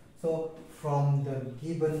common. So from the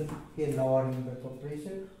given lowering vapor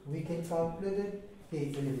pressure, we can calculate it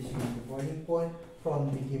elevation of the boiling point.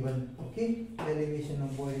 From the given elevation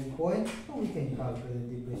of boiling point, so we can calculate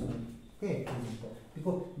the depression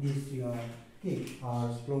because these two are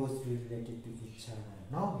closely related to each other.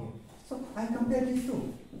 Now here, so I compare these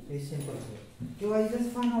two. Very simple. So I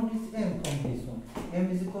just find out this m from this one.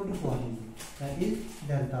 M is equal to what is it? That is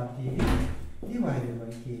delta Tv divided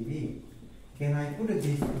by Kb. Can I put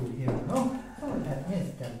these two here? No. So that means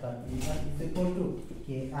delta Tv is equal to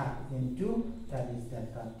Kf into, that is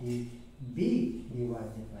delta Tb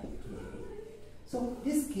divided by Kb. So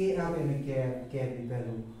this Kf and Kb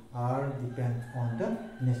value are depend on the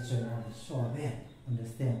nature of the solvent.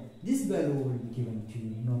 Understand? This value will be given to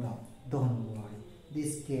you, no doubt. Don't worry.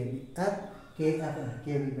 This Kf and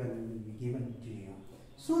Kb value will be given to you.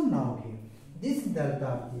 So now here, this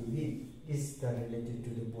delta Kb is related to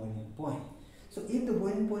the boiling point. So if the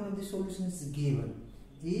boiling point of the solution is given,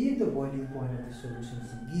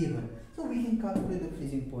 so we can calculate the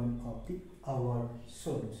freezing point of our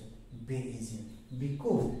solution. Very easy,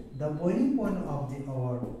 because the boiling point of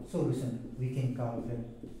our solution we can calculate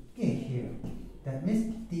here. That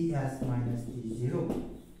means Ts minus T0.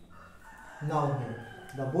 Now here,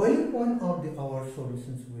 the boiling point of our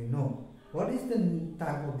solutions we know. What is the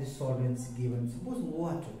type of the solvents given? Suppose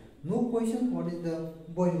water. No question, what is the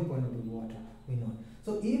boiling point of the water? We know.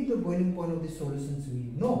 So if the boiling point of the solutions we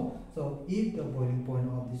know, so if the boiling point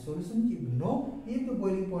of the solution we know, if the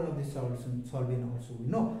boiling point of the solution solvent also we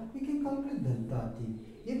know, we can calculate delta T.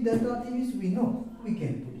 If delta T is we know, we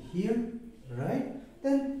can put here, right?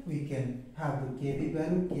 Then we can have the Kb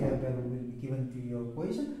value, Kf value will be given to your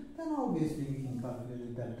equation. Then obviously we can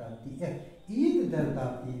calculate the delta Tf. If the delta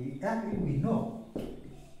Tf we know,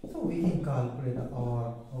 so we can calculate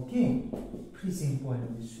our freezing point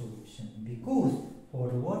of the solution, because for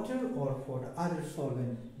the water or for the other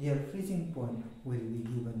solvent, their freezing point will be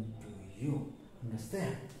given to you.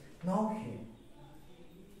 Understand? Now here,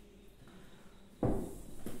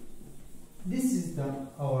 this is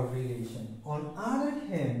our relation. On other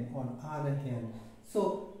hand,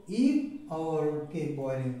 so if our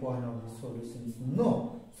boiling point of the solution is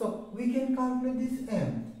no, so we can calculate this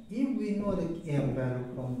m. If we know the m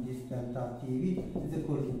value from this delta Tv is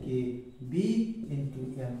equal to Kb into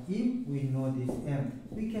m, if we know this m,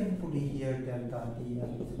 we can put it here delta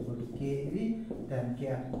Tm is equal to Kb, then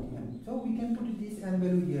Kf into m. So we can put this m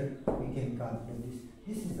value here, we can calculate this.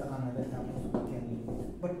 This is another approach we can do.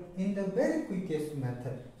 But in the very quickest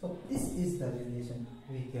method, so this is the relation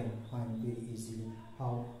we can find very easily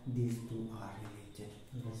how these two are related.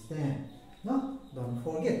 Understand? No, don't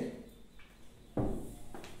forget.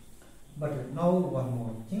 But now one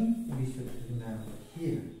more thing we should remember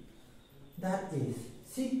here. That is,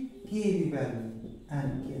 see Kb value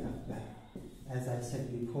and Kf value. As I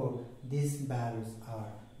said before, these values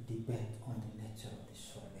are depend on the nature of the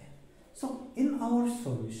solvent. So in our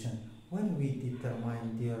solution, when we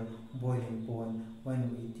determine their boiling point,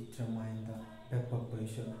 when we determine the vapor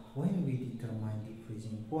pressure, when we determine the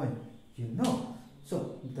freezing point, you know.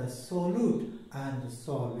 So the solute and the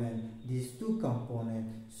solvent, these two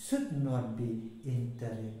components should not be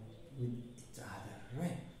interact with each other,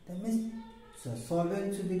 right? That means the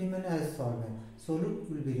solvent should be remain as solvent, solute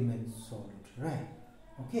will be remain solute, right?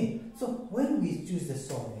 Okay, so when we choose the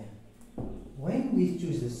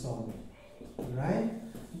solvent, right,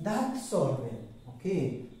 that solvent,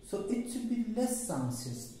 okay, so it should be less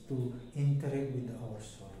chances to interact with our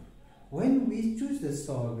solute. When we choose the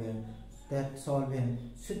solvent, that solvent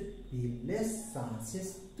should be less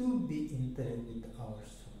chances to be interact with our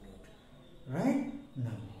solute, right?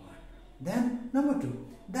 Number one. Then number two,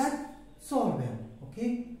 that solvent,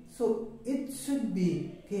 okay, so it should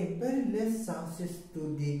be very less chances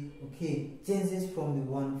to the changes from the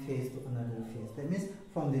one phase to another phase. That means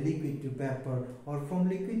from the liquid to vapor or from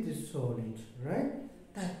liquid to solid, right?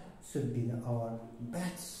 That should be our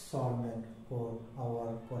best solvent for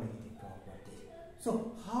our colligative properties.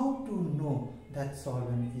 So how to know that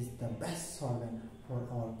solvent is the best solvent for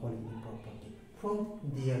our colligative property? From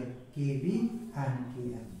their Kb and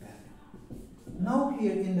Kf value. Now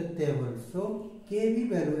here in the table, so Kb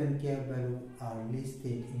value and Kf value are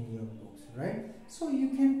listed in your books, right? So you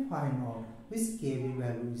can find out which Kb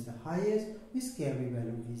value is the highest, which Kb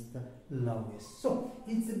value is the lowest. So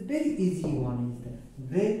it's a very easy one, is the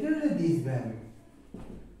greater this value,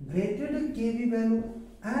 greater the Kb value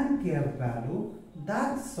and Kf value,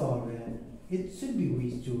 that solvent, it should be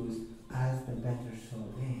we choose as the better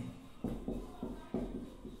solvent.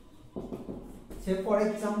 Say for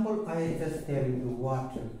example, I just tell you the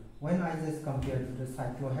water. When I just compare to the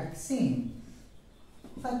cyclohexane,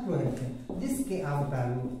 this Kf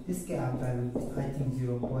value is I think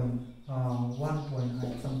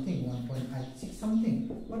 1.8 something, 1.86 something.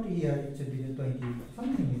 But here it should be the 20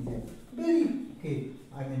 something is there. Very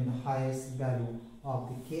I mean the highest value of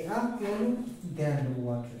the Kf value than the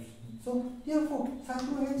water. So therefore,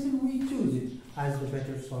 cyclohexane we choose it as the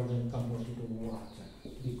better solvent compared to the water,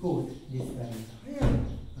 because this value is higher.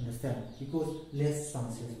 Understand? Because less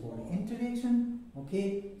chances for the interaction.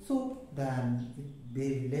 Okay, so then it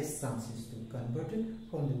very less chances to convert it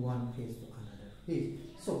from the one phase to another is.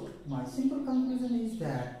 So my simple conclusion is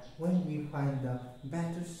that when we find the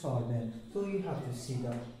better solvent, so you have to see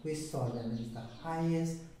the which solvent is the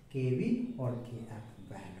highest Kv or Kf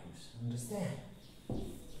values. Understand?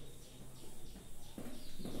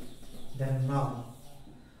 Then now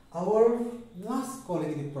our last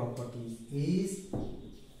colligative property is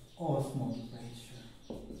osmotic pressure.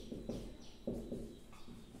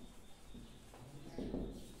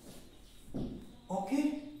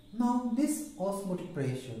 Okay, now this osmotic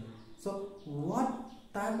pressure, so what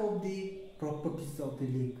type of the properties of the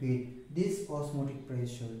liquid this osmotic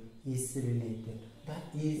pressure is related? That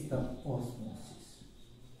is the osmosis.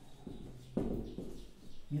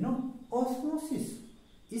 You know, osmosis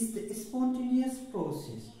is the spontaneous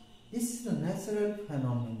process. This is the natural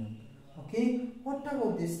phenomenon. Okay, what type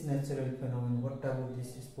of this natural phenomenon? What type of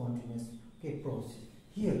this spontaneous process?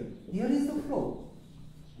 Here is the flow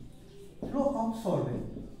of solvent.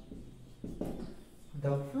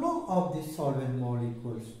 The flow of the solvent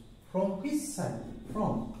molecules from which side?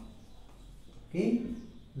 From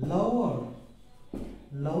lower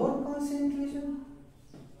concentration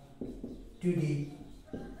to the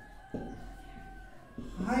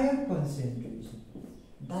higher concentration.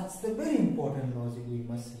 That's the very important logic we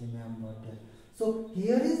must remember that. So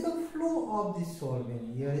here is the flow of the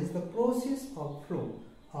solvent. Here is the process of flow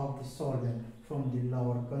of the solvent from the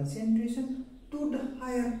lower concentration to the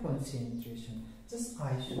higher concentration. Just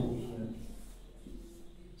I show you here.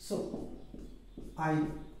 So I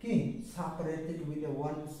separated with a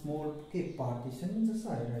one small partition. Just I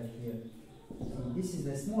write here. So this is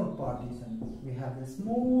a small partition. We have a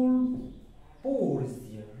small pores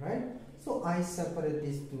here, right? So I separate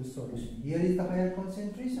these two solutions. Here is the higher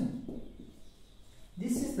concentration.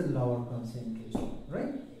 This is the lower concentration,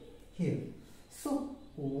 right? Here. So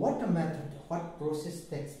what process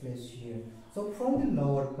takes place here? So from the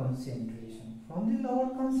lower concentration,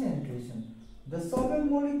 the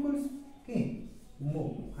solvent molecules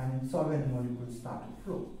move and solvent molecules start to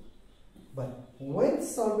flow. But when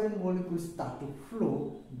solvent molecules start to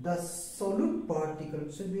flow, the solute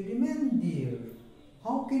particles should be remain there.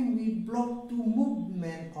 How can we block the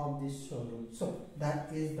movement of this solute? So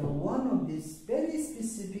that is the one of these very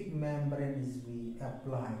specific membranes we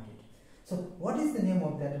applied it. So what is the name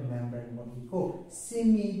of that membrane? What we call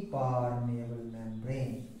semi-permeable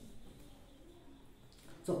membrane.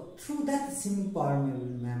 So through that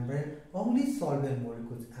semi-permeable membrane, only solvent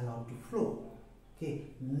molecules allowed to flow.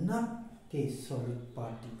 Not solid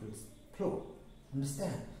particles flow.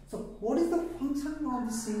 Understand? So what is the function of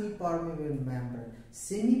the semi-permeable membrane?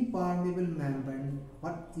 Semi-permeable membrane,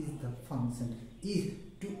 what is the function? Is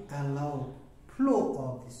to allow flow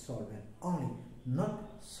of the solvent only,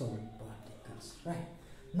 not solid particles, right?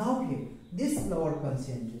 Now here, this lower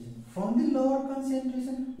concentration, from the lower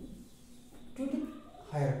concentration to the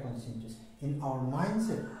higher concentration. In our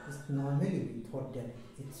mindset, normally we thought that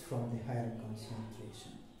it's from the higher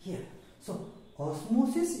concentration. Here, so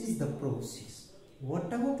osmosis is the process. What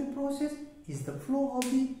type of the process? Is the flow of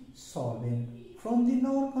the solvent from the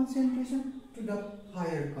lower concentration to the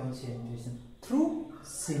higher concentration through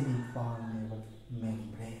semi-permeable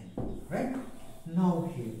membrane, right?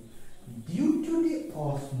 Now here, due to the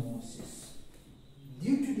osmosis,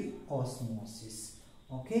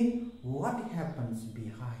 okay, what happens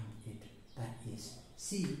behind it? That is,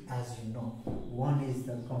 see, as you know, one is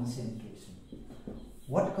the concentration.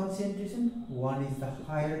 What concentration? One is the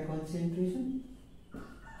higher concentration,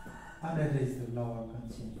 another is the lower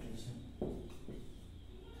concentration.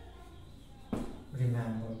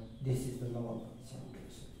 Remember, this is the lower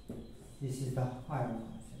concentration, this is the higher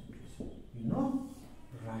concentration. You know,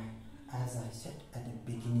 right? As I said at the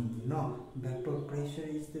beginning, vapor pressure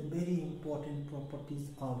is the very important properties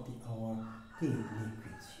of our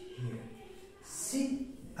liquids here. See,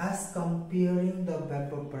 as comparing the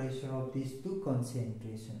vapor pressure of these two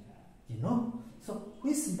concentrations, so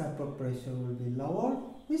which vapor pressure will be lower,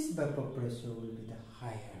 which vapor pressure will be the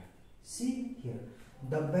higher. See here,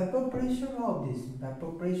 the vapor pressure of this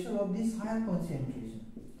higher concentration,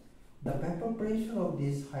 the vapor pressure of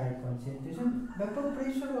this higher concentration, vapor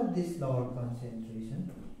pressure of this lower concentration.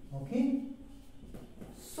 Okay,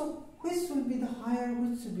 so which will be the higher,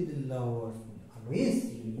 which will be the lower? Always,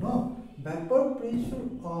 vapor pressure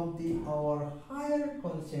of our higher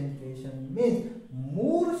concentration means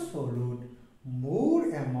more solute, more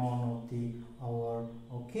amount of our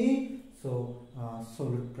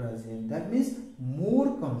solute present. That means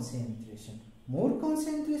more concentration. More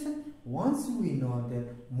concentration. Once we know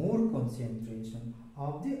that more concentration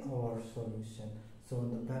of our solution, so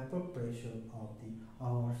the vapor pressure of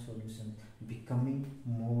our solution becoming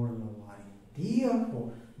more lowering.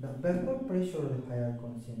 Therefore, the vapor pressure of the higher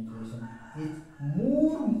concentration is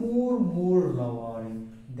more lowering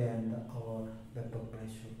than our vapor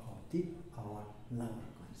pressure of the our lower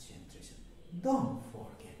concentration. Don't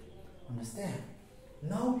forget. Understand?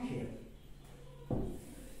 Now here,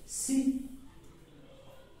 see,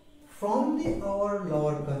 from the our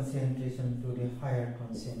lower concentration to the higher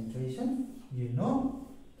concentration, you know.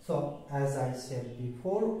 So as I said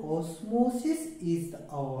before, osmosis is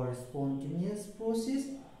our spontaneous process.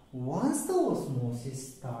 Once the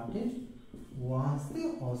osmosis started,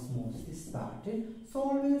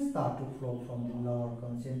 solvents start to flow from the lower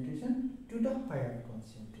concentration to the higher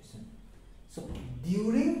concentration. So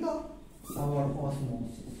during our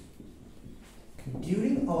osmosis,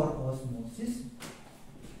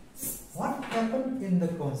 what happened in the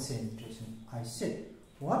concentration? I said,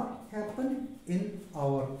 what happened in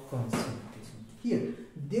our concentration? Here,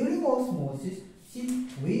 during osmosis, see,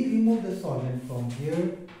 we remove the solvent from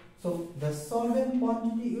here. So the solvent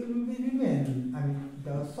quantity will be remaining.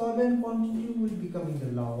 The solvent quantity will be becoming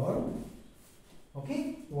the lower.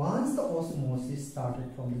 Okay, once the osmosis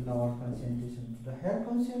started from the lower concentration to the higher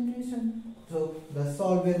concentration, so the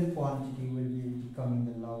solvent quantity will be becoming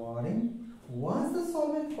the lowering. Once the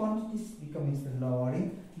solvent quantity is becoming the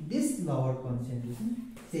lowering, this lower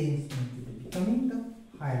concentration changes into the becoming the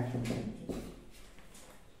higher concentration.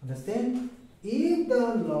 Understand? If the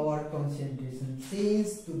lower concentration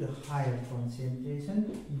changes to the higher concentration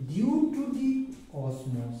due to the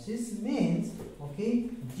osmosis means,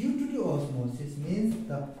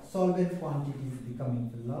 the solvent quantity is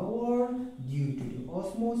becoming lower due to the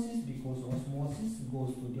osmosis, because osmosis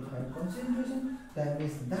goes to the higher concentration. That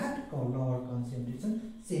means that lower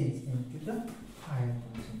concentration changes into the higher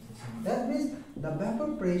concentration. That means the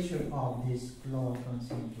vapor pressure of this lower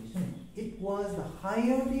concentration, it was the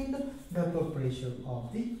higher than the vapor pressure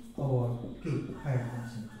of the our higher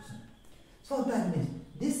concentration. So that means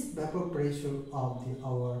this vapor pressure of the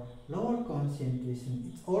our lower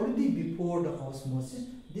concentration, it's already before the osmosis,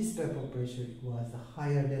 this vapor pressure was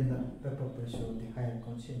higher than the vapor pressure of the higher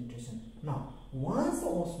concentration. Now, once the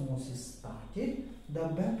osmosis started, the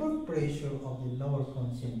vapor pressure of the lower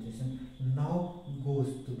concentration now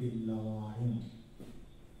goes to be lowering,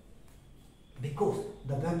 because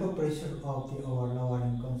the vapor pressure of the our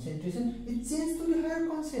lowering concentration, it changes to the higher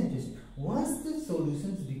concentration. Once the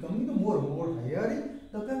solution is becoming more higher,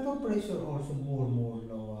 the vapor pressure also more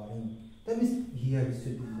lowering. That means here it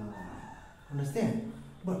should be lowering. Understand?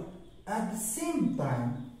 But at the same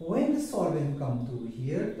time, when the solvent come to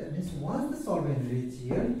here, that means once the solvent reach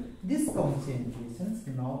here, this concentrations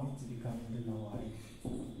now it's becoming the lowering.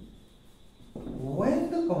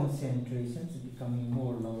 When the concentration is becoming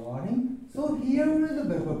more lowering, so here is the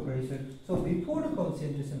vapor pressure. So before the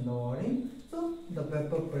concentration lowering, so the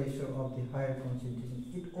vapor pressure of the higher concentration,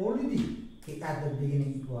 it already at the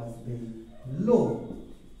beginning it was very low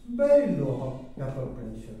vapor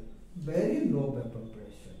pressure, very low vapor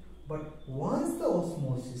pressure. But once the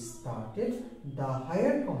osmosis started, the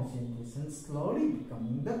higher concentration slowly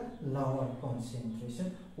becoming the lower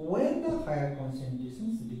concentration. When the higher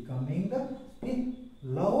concentration is becoming the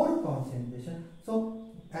lower concentration, so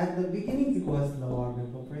at the beginning it was lower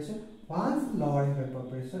vapor pressure. Once lowering vapor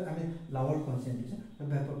pressure, lower concentration, the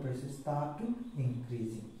vapor pressure start to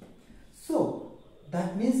increasing. So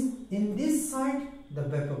that means in this side the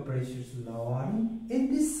vapor pressure is lowering,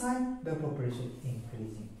 in this side vapor pressure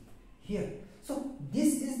increasing. Here, so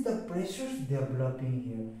this is the pressures developing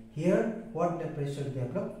here. Here, what the pressure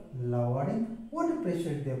develop? Lowering. What the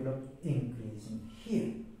pressure develop? Increasing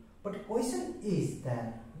here. But the question is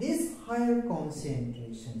that these higher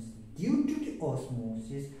concentrations due to the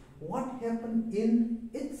osmosis, what happened in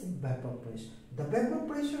its vapor pressure? The vapor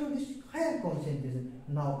pressure of this higher concentration,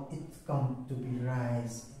 now it's come to be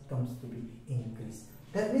rise, comes to be increase.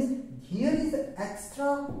 That means here is the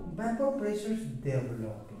extra vapor pressures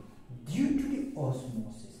developing due to the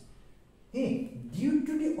osmosis. Due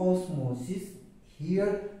to the osmosis,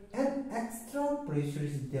 here an extra pressure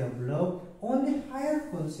is developed on the higher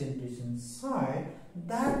concentration side.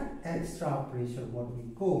 That extra pressure, what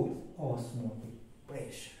we call osmotic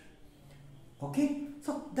pressure. Okay,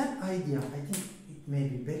 so that idea, I think it may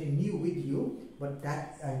be very new with you, but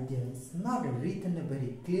that idea is not written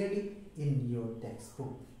very clearly in your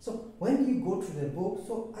textbook. So when you go to the book,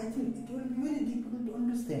 so I think it will be very difficult to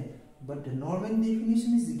understand. But the normal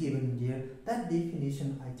definition is given here. That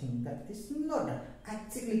definition, I think that is not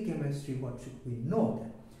exactly chemistry. What should we know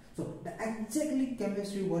that? So the exactly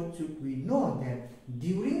chemistry, what should we know that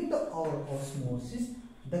during our osmosis,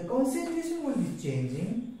 the concentration will be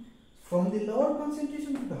changing from the lower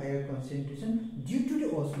concentration to the higher concentration, due to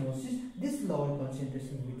the osmosis, this lower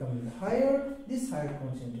concentration becoming higher, this higher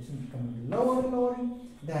concentration becoming lower,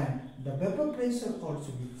 then the vapor pressure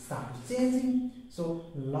also will start changing. So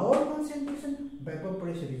lower concentration, vapor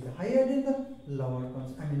pressure is higher than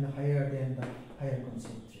the higher than the higher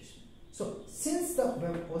concentration. So since the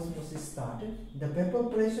osmosis started, the vapor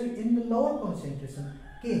pressure in the lower concentration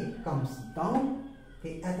comes down.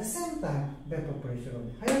 At the same time, vapor pressure of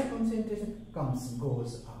the higher concentration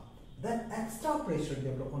goes up. That extra pressure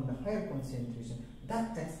developed on the higher concentration,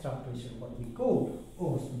 that extra pressure what we call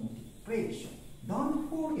osmotic pressure. Don't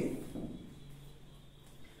forget.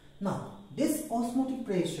 Now, this osmotic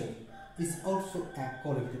pressure is also a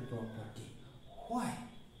colligative property. Why?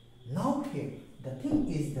 Now here, the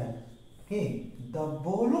thing is that the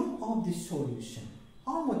volume of the solution,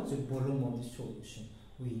 how much the volume of the solution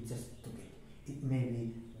we just took it. It may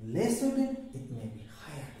be lesser than, it may be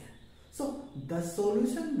higher than. So the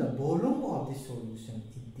solution, the volume of the solution,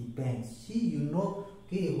 it depends. See, you know,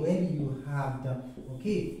 when you have the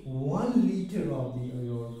 1 liter of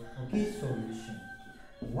your solution,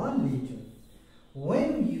 1 liter.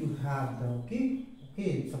 When you have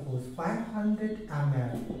the suppose 500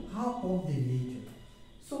 ml, half of the liter.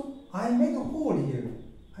 So I make a hole here.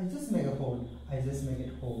 I just make a hole.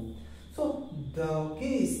 So the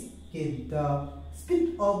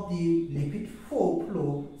speed of the liquid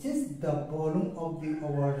flow, since the volume of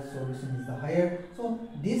our solution is the higher, so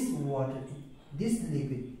this water, this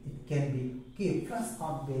liquid, it can be flushed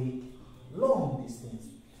out very long distance.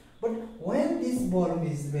 But when this volume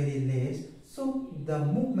is very less, so the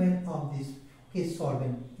movement of this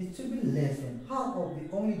solvent, it should be less than half of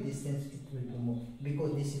the only distance it will move,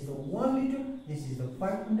 because this is the 1 liter, this is the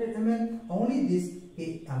 500 ml, only this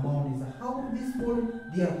amount is half of this volume,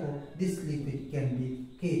 therefore this liquid can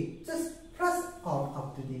be just flushed out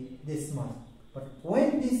up to this much. But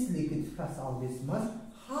when this liquid flushes out this much,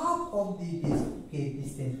 half of this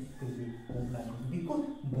distance will be moved, because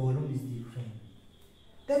volume is different.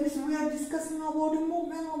 That means we are discussing about the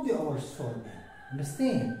movement of our solvent.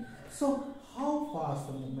 Understand? So how fast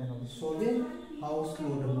the movement of the solvent, how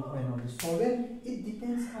slow the movement of the solvent, it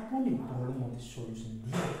depends upon the volume of the solution.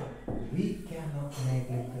 Therefore, we cannot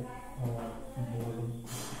neglect our volume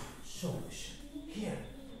solution here.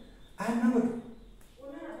 And number 2,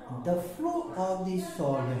 the flow of the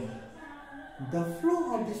solvent. The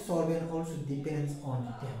flow of the solvent also depends on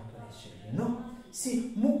the temperature. You know,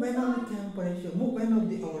 see, movement of the temperature,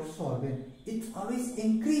 movement of our solvent, it's always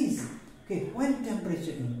increase. When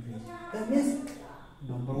temperature increase, that means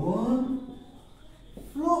number 1,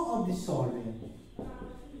 flow of the solvent.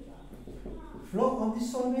 Flow of the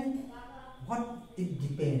solvent, what it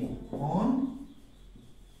depends on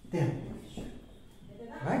temperature,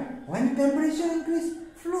 right? When the temperature increase,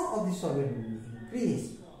 flow of the solvent will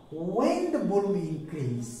increase. When the volume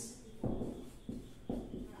increase,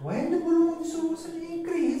 when the volume of the solution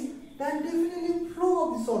increase, then definitely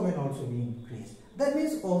flow of the solvent also will increase. That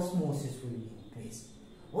means osmosis will increase.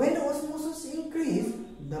 When the osmosis increase,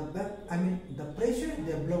 the pressure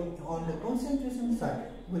developed on the concentration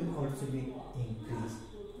side will also be increased.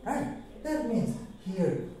 Right? That means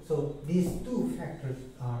here, so these 2 factors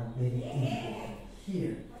are very important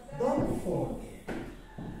here. Don't forget.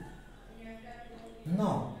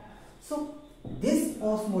 Now, so this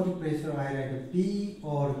osmotic pressure I write a P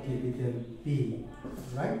or capital P,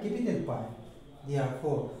 right? Capital Pi.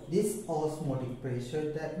 Therefore, this osmotic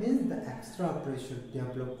pressure, that means the extra pressure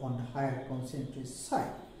developed on the higher concentration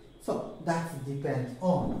side. So that depends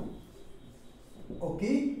on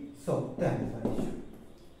temperature.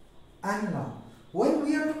 And now, when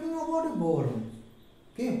we are talking about the volume,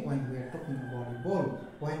 when we are talking about the volume,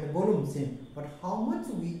 when the volume is same, but how much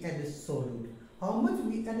we add a solute,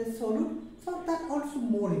 so that also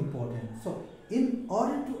more important. So in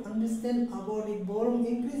order to understand about the volume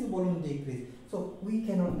increase, volume decrease, so we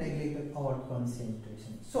cannot neglect our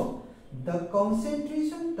concentration. So the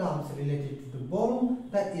concentration terms related to the volume,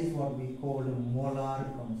 that is what we call the molar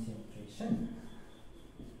concentration.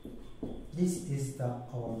 This is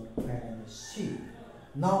our final sheet.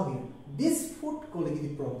 Now here, this 4th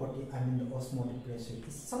colligative property, the osmotic pressure,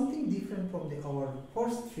 is something different from our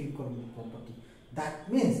first 3 colligative property. That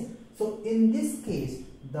means, so in this case,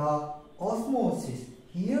 the osmosis,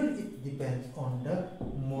 here it depends on the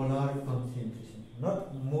molar concentration,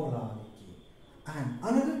 not molarity. And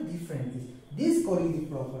another difference is, this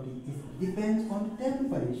colligative property depends on the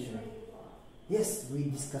temperature. Yes, we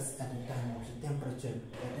discussed at the time also temperature,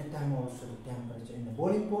 at the time also the temperature in the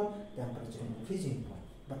boiling point, temperature in the freezing point.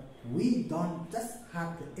 But we don't just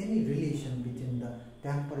have any relation between the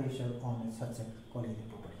temperature on such a colligative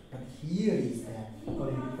property. But here is that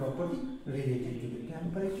colligative property related to the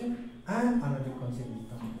temperature, and another concept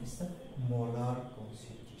is the molar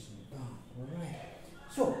concentration. Alright.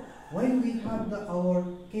 So when we have our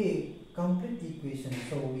complete equation,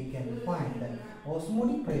 so we can find that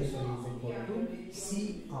osmotic pressure is equal to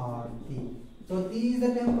CRT. So T is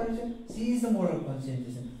the temperature, C is the molar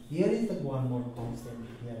concentration. Here is the one more constant.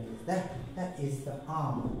 Here is that is the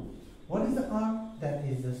R. What is the R? That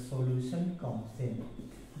is the solution constant.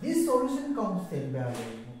 This solution constant value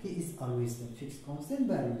is always the fixed constant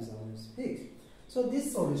value is always fixed. So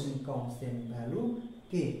this solution constant value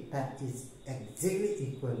that is exactly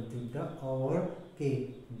equal to our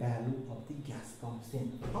value of the gas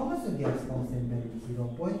constant. How much the gas constant value?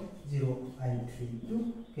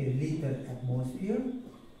 0.0832 liter atmosphere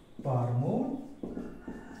per mole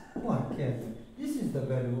 1 Kelvin. This is the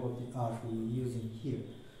value of the R we are using here.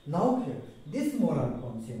 Now here, this molar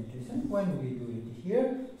concentration, when we do it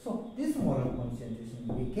here, so this molar concentration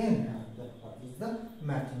we can have that what is the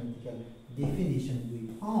mathematical definition we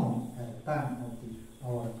found at the time of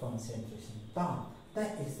our concentration term.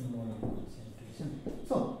 That is the molar concentration.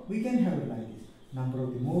 So we can have it like this: number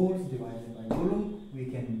of the moles divided by volume. We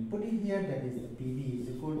can put it here. That is the PV is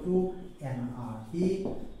equal to nRT,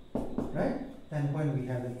 right? Then when we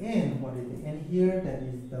have the N, what is the N here? That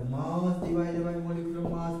is the mass divided by molecular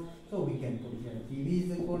mass. So we can put here PV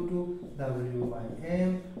is equal to W by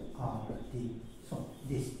M RT. So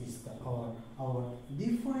this is our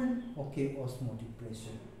different osmotic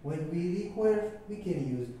pressure. When we require, we can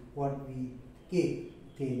use what we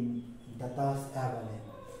can data available.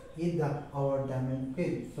 If our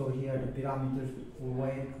dimension, so here the parameters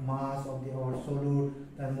weight, mass of our solute,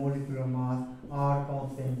 the molecular mass, R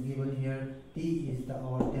constant given here, T is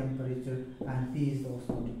our temperature, and P is the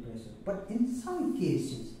osmotic pressure. But in some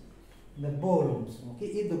cases, the volumes,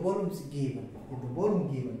 if the volume is given,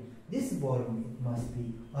 this volume it must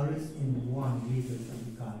be always in 1 liter to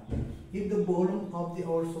be calculated. If the volume of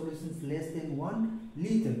our solution is less than 1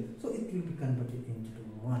 liter, so it will be converted into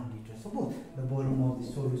 1 liter. Suppose the volume of the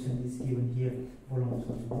solution is given here, volume of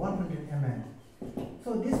solution 100 ml.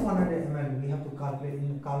 So this 100 ml we have to calculate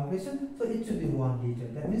in the calculation, so it should be 1 liter.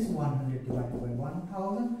 That means 100 divided by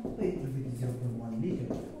 1000, so it will be 0.1 liter.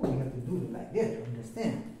 So we have to do it like that to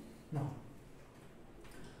understand. Now,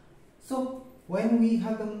 so when we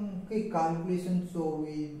have the calculation, so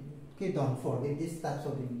we don't forget these types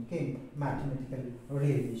of mathematical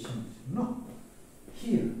relations. No,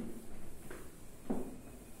 here.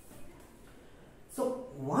 So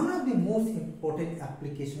one of the most important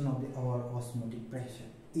application of our osmotic pressure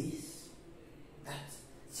is that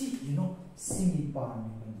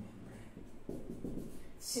semi-permeable membrane.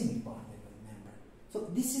 Semi-permeable membrane. So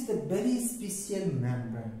this is the very special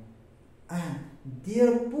membrane, and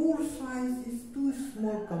their pore size is too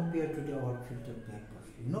small compared to our filter paper.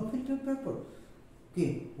 Filter paper.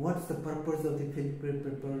 What's the purpose of the filter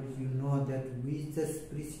paper? You know that we just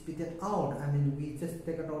precipitate out. We just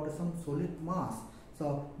take out some solid mass.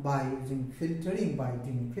 So by using filtering, by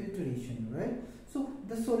doing filtration, right? So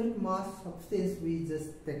the solid mass substance we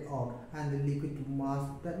just take out, and the liquid mass,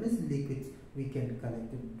 that means liquids, we can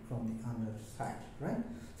collect it from the other side, right?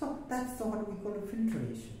 So that's what we call a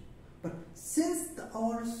filtration. But since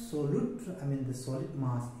our solute, the solid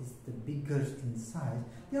mass is the bigger in size,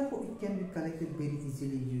 therefore it can be collected very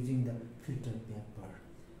easily using the filter paper,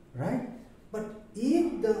 right? But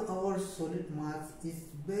if our solid mass is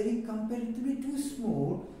very comparatively too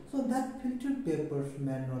small, so that filter paper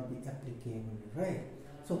may not be applicable, right?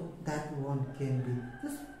 So that one can be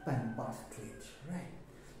just pass through it, right?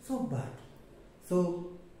 So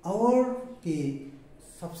our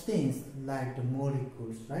substance like the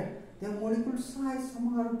molecules, right? Their molecule size,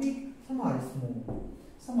 some are big, some are small.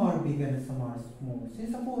 Some are big and some are small. So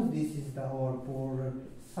suppose this is our pore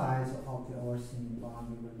size of our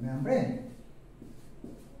semi-permeable membrane.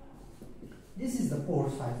 This is the pore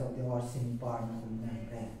size of our semi-permeable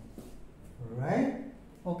membrane, right?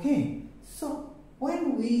 So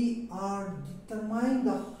when we are determining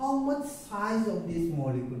how much size of this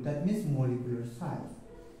molecule, that means molecular size.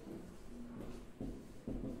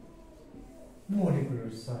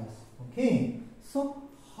 So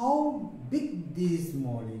how big this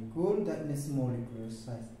molecule, that means molecular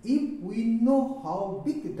size. If we know how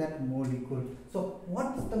big that molecule, so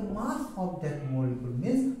what is the mass of that molecule?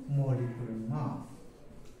 Means molecular mass,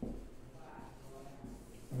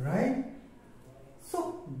 right?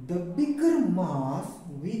 So the bigger mass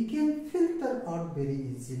we can filter out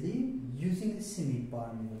very easily using the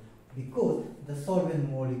semi-permeable, because the solvent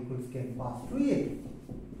molecules can pass through it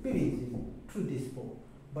very easily through this pore.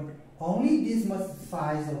 But only this much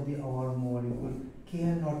size of our molecule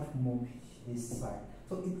cannot move this side,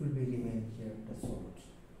 so it will be remain here the solid,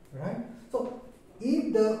 right? So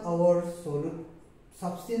if our solid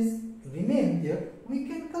substance remain here, we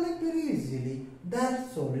can collect very easily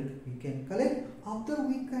that solid. We can collect. After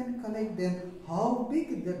we can collect, then how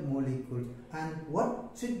big that molecule and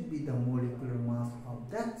what should be the molecular mass of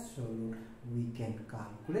that solid, we can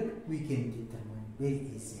calculate, we can determine very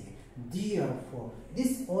easily. Therefore,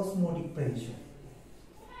 this osmotic pressure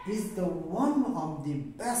is the one of the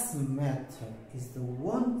best method, is the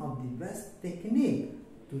one of the best technique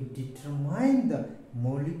to determine the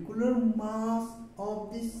molecular mass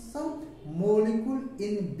of this some molecule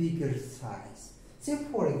in bigger size. Say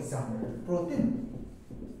for example, protein,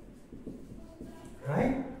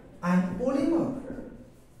 right, and polymers.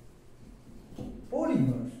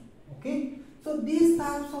 Okay, so these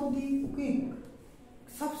types of the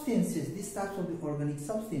substances, these types of the organic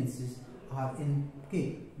substances are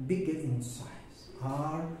bigger in size,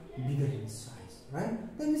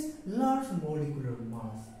 right? That means large molecular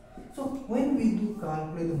mass. So when we do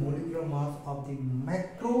calculate the molecular mass of the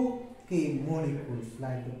macro molecules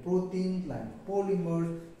like the proteins, like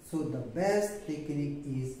polymers, so the best technique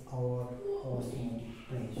is our osmotic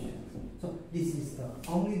pressure. So this is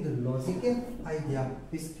only the logical idea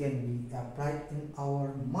which can be applied in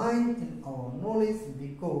our mind, in our knowledge,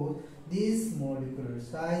 because this molecular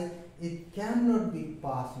size, it cannot be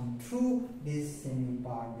passing through this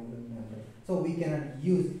semi-permeable membrane. So we cannot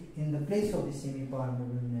use, in the place of the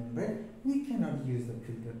semi-permeable membrane, we cannot use the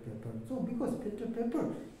filtered paper. So because filtered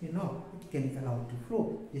paper, it can allow to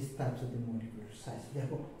flow these types of the molecular size.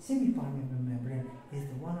 Therefore, semi-permeable membrane is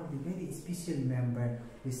the one of the very special membrane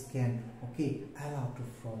which can allow to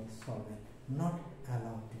flow the solvent, not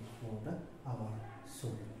allow to flow our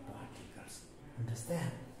solid particles.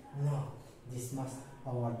 Understand? Now, this must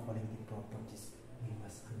our colligative properties we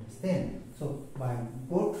must understand. So by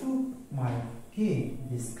go through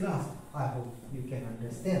this class, I hope you can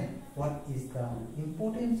understand what is the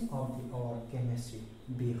importance of our chemistry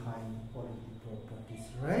behind colligative properties,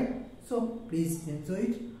 right? So please enjoy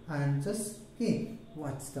it and just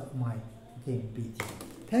watch my video.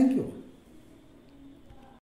 Thank you.